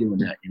we're already doing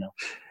that,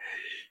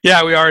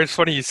 Yeah, we are. It's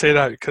funny you say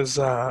that because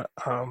a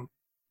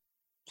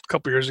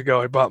couple years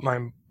ago I bought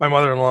my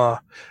mother-in-law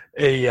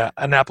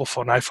an Apple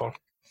iPhone,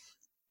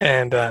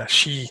 and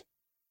she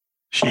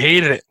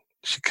hated it.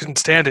 She couldn't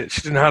stand it.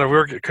 She didn't know how to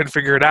work it. Couldn't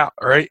figure it out.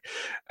 Right.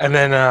 And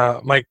then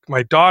my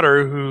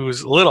daughter,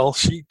 who's little,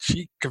 she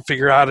could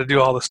figure out how to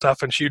do all the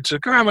stuff, and she'd say,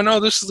 "Grandma, no,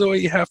 this is the way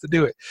you have to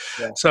do it."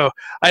 Yeah. So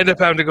I ended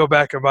up having to go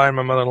back and buy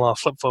my mother-in-law a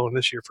flip phone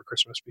this year for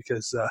Christmas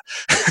because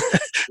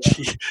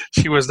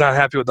she was not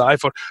happy with the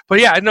iPhone. But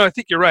yeah, I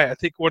think you're right. I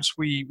think once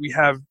we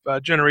have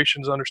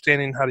generations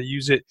understanding how to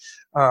use it,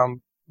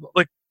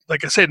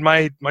 like I said,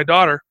 my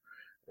daughter,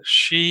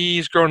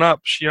 she's grown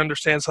up. She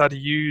understands how to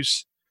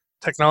use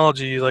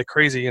technology like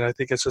crazy, and I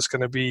think it's just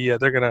going to be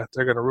they're gonna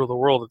rule the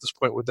world at this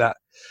point with that.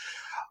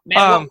 Man,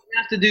 what we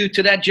have to do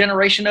to that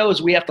generation though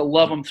is we have to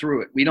love them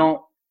through it. We don't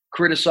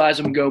criticize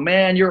them and go,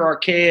 "Man, you're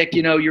archaic."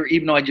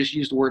 Even though I just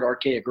used the word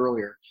archaic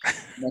earlier, I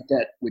meant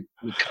that with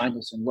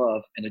kindness and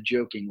love and a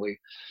jokingly.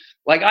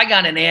 Like I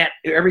got an aunt.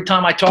 Every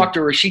time I talk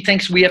to her, she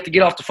thinks we have to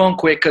get off the phone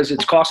quick because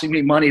it's costing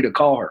me money to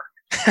call her.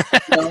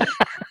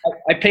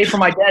 I pay for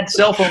my dad's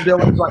cell phone bill.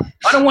 He's like,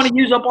 "I don't want to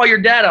use up all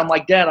your data." I'm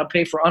like, "Dad, I'll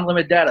pay for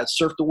unlimited data.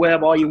 Surf the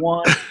web all you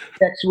want,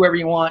 text whoever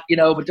you want,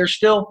 but they're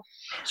still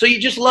 – so you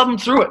just love them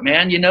through it,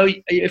 man.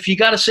 If you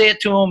got to say it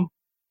to them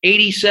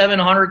 87,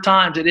 100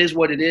 times, it is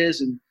what it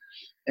is.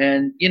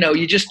 And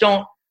you just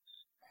don't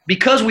 –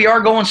 because we are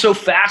going so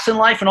fast in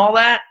life and all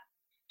that,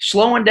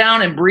 slowing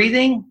down and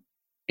breathing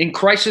in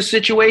crisis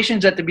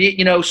situations at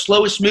the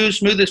slow is smooth,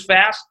 smooth is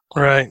fast.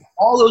 Right.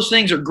 All those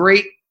things are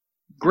great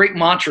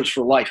mantras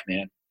for life,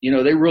 man.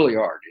 They really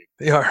are, dude.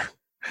 They are.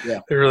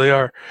 Yeah. They really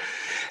are.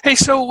 Hey,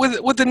 so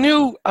with the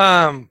new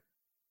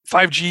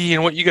 5G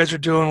and what you guys are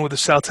doing with the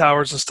cell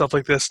towers and stuff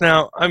like this,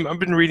 now I've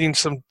been reading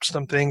some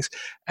things,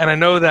 and I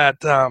know that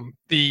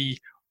the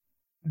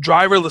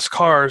driverless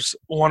cars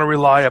want to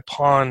rely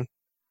upon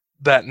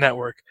that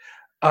network.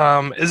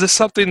 Is this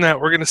something that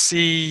we're going to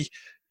see,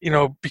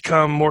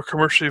 become more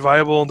commercially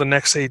viable in the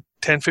next, say,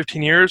 10,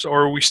 15 years,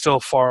 or are we still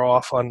far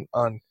off on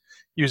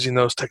using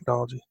those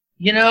technology?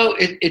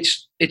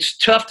 It's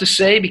tough to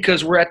say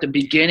because we're at the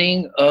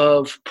beginning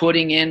of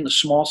putting in the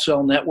small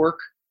cell network,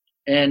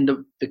 and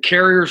the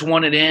carriers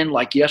want it in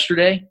like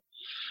yesterday.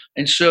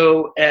 And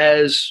so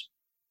as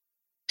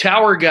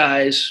tower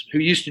guys who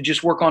used to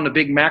just work on the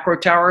big macro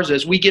towers,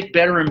 as we get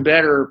better and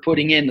better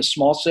putting in the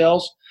small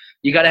cells,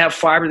 you got to have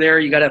fiber there,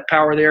 you got to have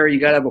power there, you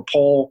got to have a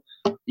pole.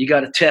 You got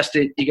to test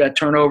it. You got to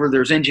turn over.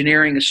 There's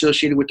engineering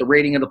associated with the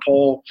rating of the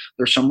pole.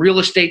 There's some real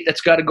estate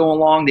that's got to go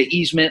along the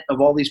easement of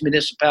all these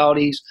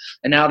municipalities.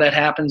 And now that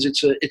happens,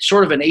 it's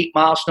sort of an 8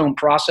 milestone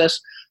process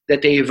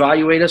that they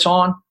evaluate us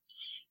on.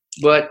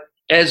 But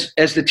as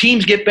the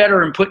teams get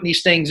better in putting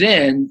these things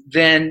in,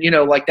 then,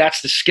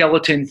 that's the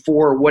skeleton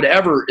for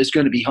whatever is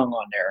going to be hung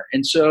on there.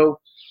 And so,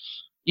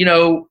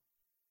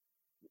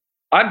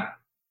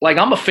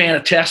 I'm a fan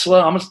of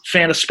Tesla. I'm a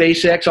fan of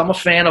SpaceX. I'm a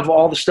fan of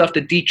all the stuff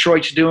that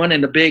Detroit's doing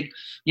and the big,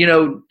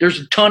 there's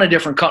a ton of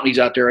different companies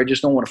out there. I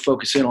just don't want to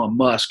focus in on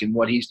Musk and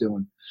what he's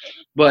doing.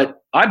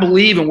 But I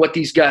believe in what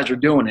these guys are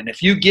doing. And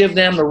if you give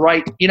them the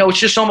right, it's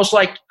just almost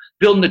like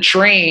building the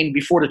train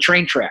before the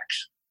train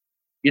tracks.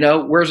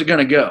 Where's it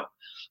going to go?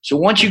 So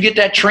once you get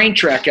that train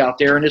track out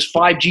there, and this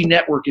 5G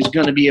network is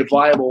going to be a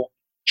viable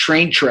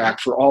train track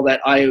for all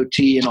that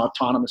IoT and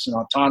autonomous and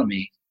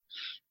autonomy,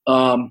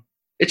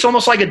 it's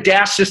almost like a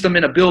DAS system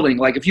in a building.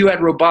 Like if you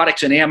had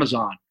robotics in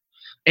Amazon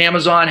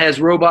has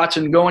robots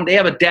and they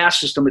have a DAS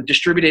system, a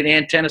distributed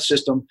antenna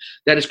system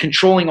that is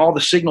controlling all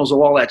the signals of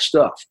all that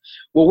stuff.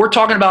 Well, we're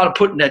talking about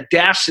putting a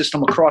DAS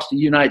system across the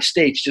United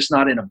States, just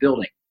not in a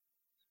building.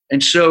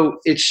 And so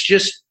it's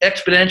just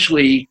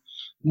exponentially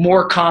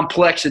more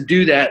complex to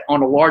do that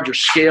on a larger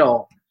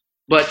scale,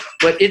 but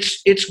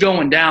it's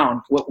going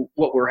down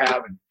what we're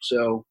having.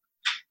 So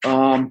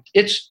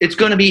it's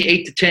going to be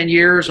 8 to 10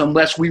 years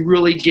unless we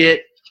really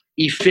get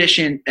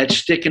efficient at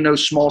sticking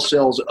those small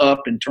cells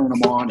up and turn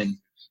them on and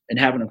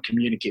having them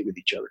communicate with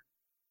each other.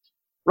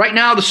 Right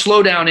now, the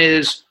slowdown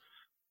is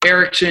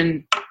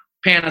Ericsson,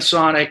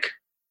 Panasonic,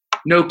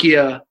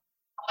 Nokia.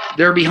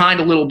 They're behind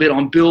a little bit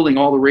on building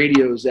all the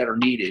radios that are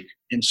needed.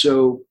 And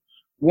so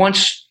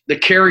once the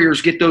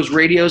carriers get those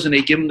radios and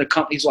they give them to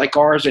companies like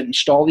ours that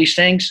install these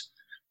things,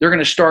 they're going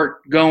to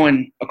start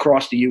going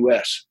across the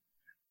U.S.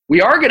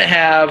 We are going to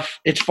have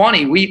 – it's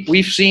funny.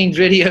 We've seen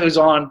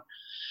videos on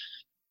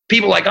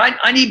people like,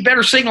 I need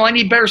better signal. I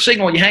need better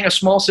signal. You hang a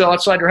small cell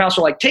outside your house.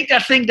 They're like, take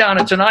that thing down.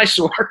 It's an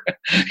eyesore.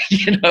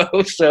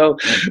 So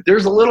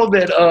there's a little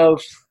bit of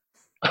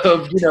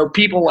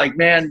people like,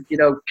 man,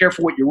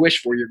 careful what you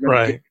wish for. You're going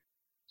to get.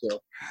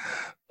 So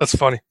that's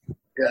funny.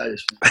 Yeah, it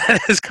is.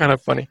 It's kind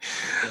of funny.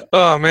 Yeah.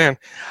 Oh man.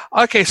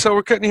 Okay, so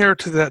we're getting here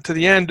to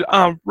the end.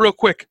 Real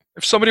quick,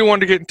 if somebody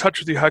wanted to get in touch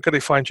with you, how could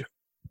they find you?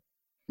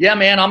 Yeah,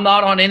 man, I'm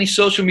not on any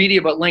social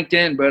media but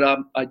LinkedIn,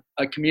 but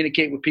I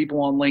communicate with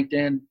people on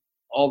LinkedIn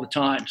all the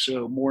time.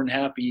 So more than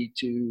happy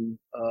to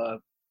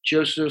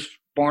Joseph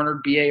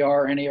Barnard,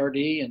 Barnard,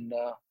 and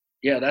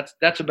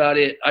that's about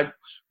it. I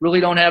really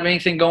don't have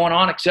anything going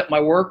on except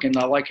my work, and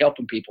I like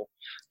helping people.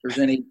 If there's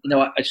any,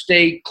 I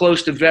stay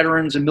close to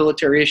veterans and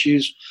military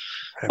issues.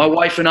 My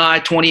wife and I,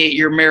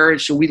 28-year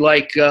marriage, so we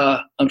like,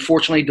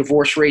 unfortunately,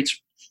 divorce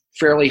rates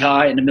fairly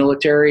high in the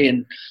military,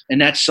 and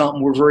that's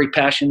something we're very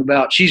passionate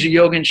about. She's a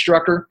yoga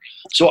instructor,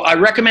 so I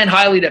recommend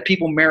highly that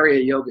people marry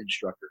a yoga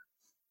instructor.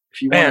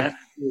 If you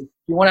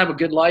want to have a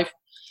good life,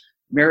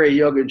 marry a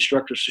yoga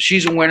instructor. So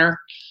she's a winner.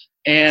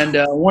 And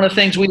one of the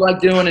things we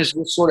like doing is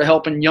sort of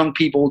helping young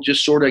people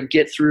just sort of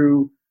get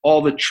through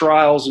all the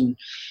trials. And,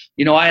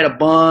 I had a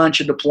bunch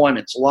of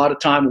deployments, a lot of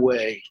time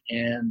away.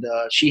 And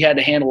she had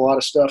to handle a lot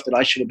of stuff that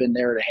I should have been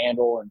there to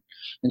handle.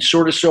 And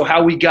sort of so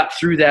how we got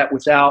through that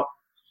without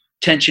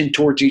tension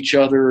towards each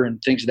other and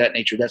things of that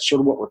nature. That's sort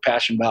of what we're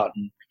passionate about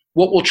and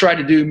what we'll try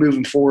to do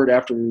moving forward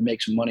after we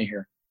make some money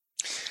here.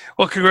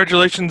 Well,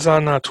 congratulations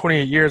on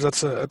 28 years.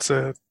 That's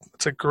a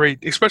great,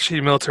 especially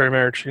military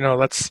marriage.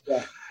 That's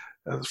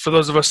for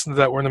those of us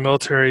that were in the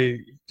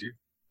military.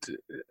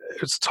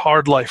 It's a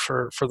hard life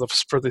for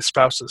the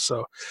spouses.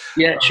 So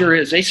yeah, it sure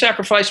is. They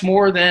sacrifice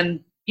more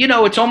than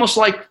It's almost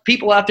like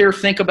people out there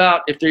think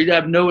about if they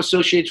have no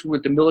association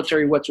with the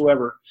military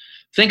whatsoever.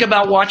 Think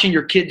about watching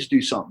your kids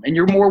do something, and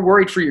you're more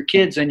worried for your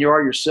kids than you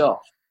are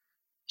yourself.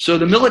 So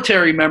the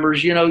military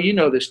members, you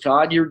know this,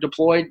 Todd. You're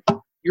deployed.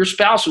 Your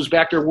spouse was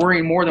back there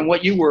worrying more than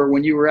what you were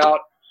when you were out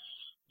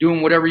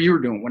doing whatever you were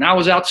doing. When I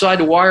was outside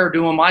the wire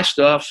doing my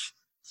stuff,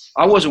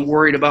 I wasn't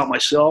worried about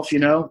myself,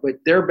 but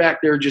they're back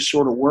there just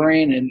sort of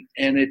worrying,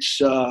 and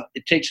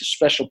it takes a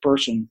special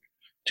person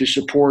to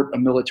support a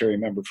military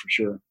member for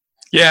sure.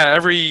 Yeah,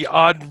 every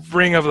odd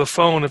ring of the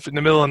phone, if in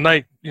the middle of the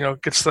night,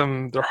 gets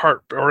them their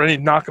heart, or any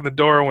knock on the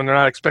door when they're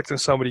not expecting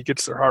somebody,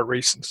 gets their heart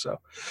racing. So,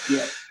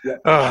 yeah.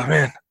 Oh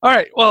man. All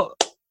right. Well,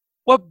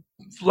 what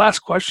last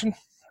question?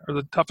 Or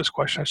the toughest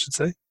question, I should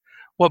say.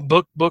 What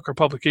book or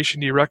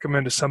publication do you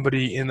recommend to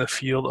somebody in the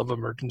field of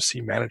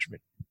emergency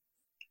management?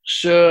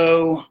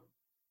 So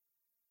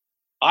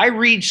I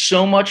read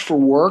so much for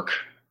work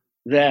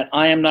that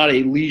I am not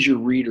a leisure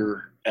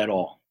reader at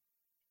all.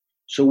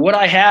 So what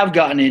I have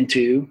gotten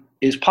into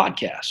is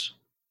podcasts.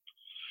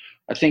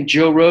 I think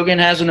Joe Rogan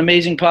has an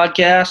amazing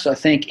podcast. I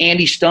think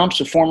Andy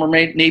Stump's a former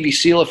Navy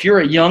SEAL. If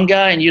you're a young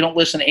guy and you don't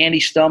listen to Andy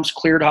Stump's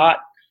Cleared Hot,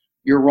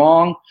 you're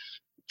wrong.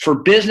 For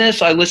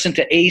business, I listen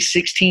to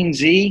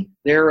A16Z.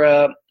 They're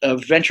a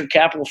venture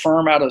capital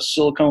firm out of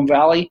Silicon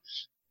Valley.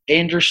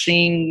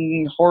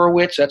 Andreessen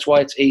Horowitz, that's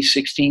why it's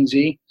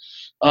A16Z.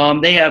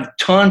 They have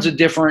tons of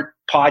different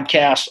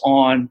podcasts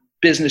on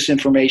business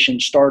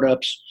information,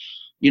 startups,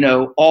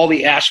 all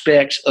the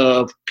aspects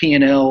of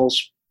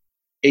P&Ls,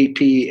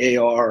 AP,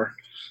 AR,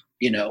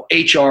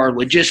 HR,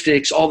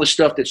 logistics, all the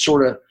stuff that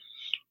sort of,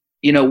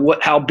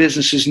 how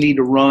businesses need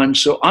to run.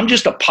 So I'm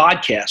just a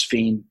podcast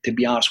fiend, to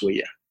be honest with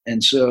you.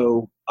 And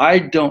so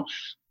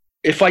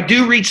if I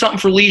do read something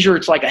for leisure,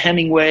 it's like a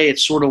Hemingway.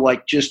 It's sort of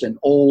like just an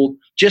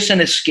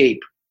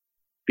escape,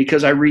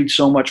 because I read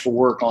so much for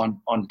work on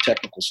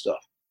technical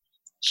stuff.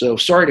 So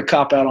sorry to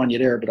cop out on you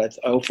there, but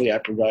hopefully I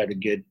provide a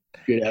good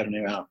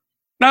avenue out.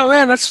 No,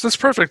 man, that's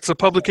perfect. It's a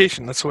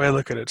publication. That's the way I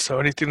look at it. So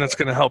anything that's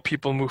going to help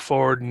people move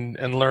forward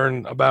and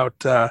learn about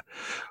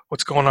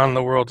what's going on in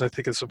the world, I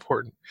think is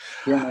important.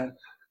 Yeah, man.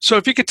 So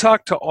if you could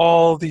talk to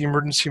all the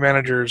emergency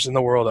managers in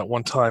the world at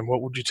one time,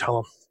 what would you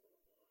tell them?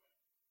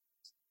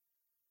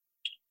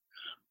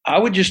 I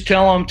would just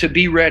tell them to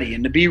be ready,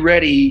 and to be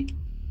ready,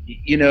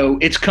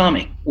 it's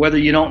coming, whether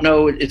you don't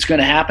know it's going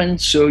to happen.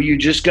 So you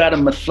just got to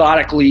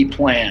methodically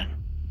plan.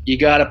 You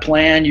got to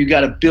plan, you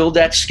got to build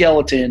that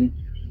skeleton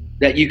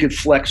that you could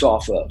flex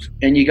off of,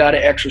 and you got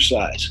to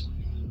exercise.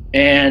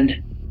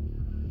 And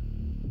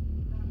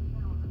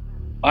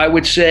I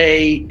would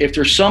say if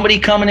there's somebody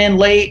coming in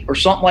late or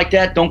something like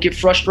that, don't get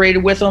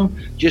frustrated with them.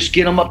 Just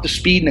get them up to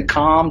speed in a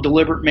calm,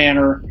 deliberate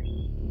manner,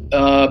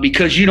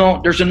 because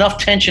there's enough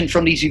tension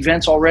from these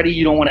events already.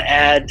 You don't want to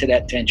add to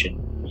that tension.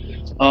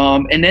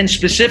 And then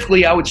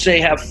specifically, I would say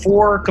have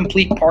 4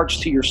 complete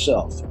parts to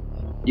yourself.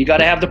 You got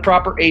to have the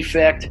proper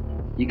affect.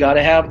 You got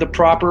to have the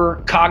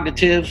proper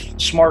cognitive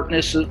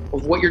smartness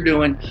of what you're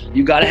doing.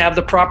 You got to have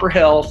the proper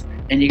health,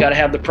 and you got to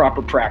have the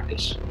proper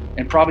practice.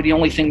 And probably the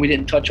only thing we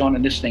didn't touch on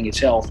in this thing is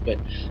health, but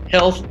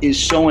health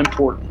is so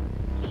important.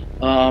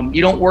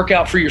 You don't work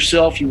out for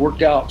yourself. You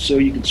work out so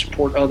you can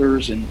support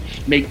others and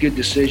make good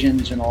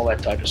decisions and all that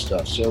type of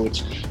stuff. So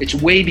it's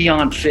way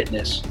beyond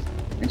fitness.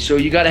 And so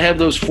you got to have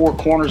those 4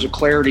 corners of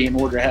clarity in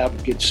order to have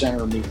a good center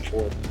moving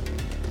forward.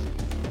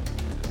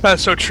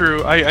 That's so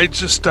true. I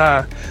just,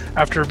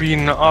 after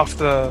being off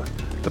the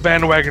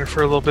bandwagon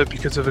for a little bit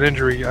because of an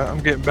injury,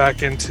 I'm getting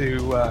back into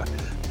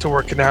to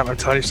working out. And I'll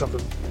tell you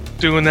something,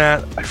 doing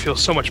that, I feel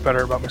so much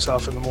better about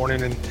myself in the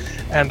morning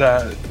and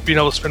being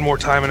able to spend more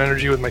time and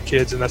energy with my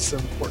kids. And that's the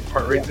important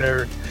part right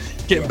there.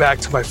 Getting back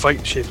to my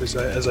fighting shape, as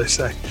I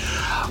say.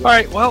 All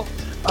right, well,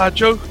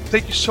 Joe,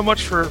 thank you so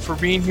much for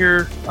being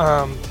here.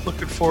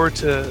 Looking forward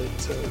to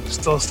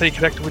still staying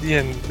connected with you,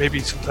 and maybe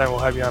sometime we'll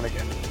have you on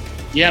again.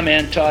 Yeah,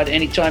 man, Todd,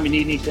 anytime you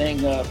need anything,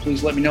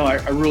 please let me know. I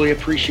really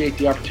appreciate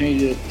the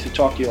opportunity to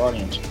talk to your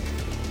audience.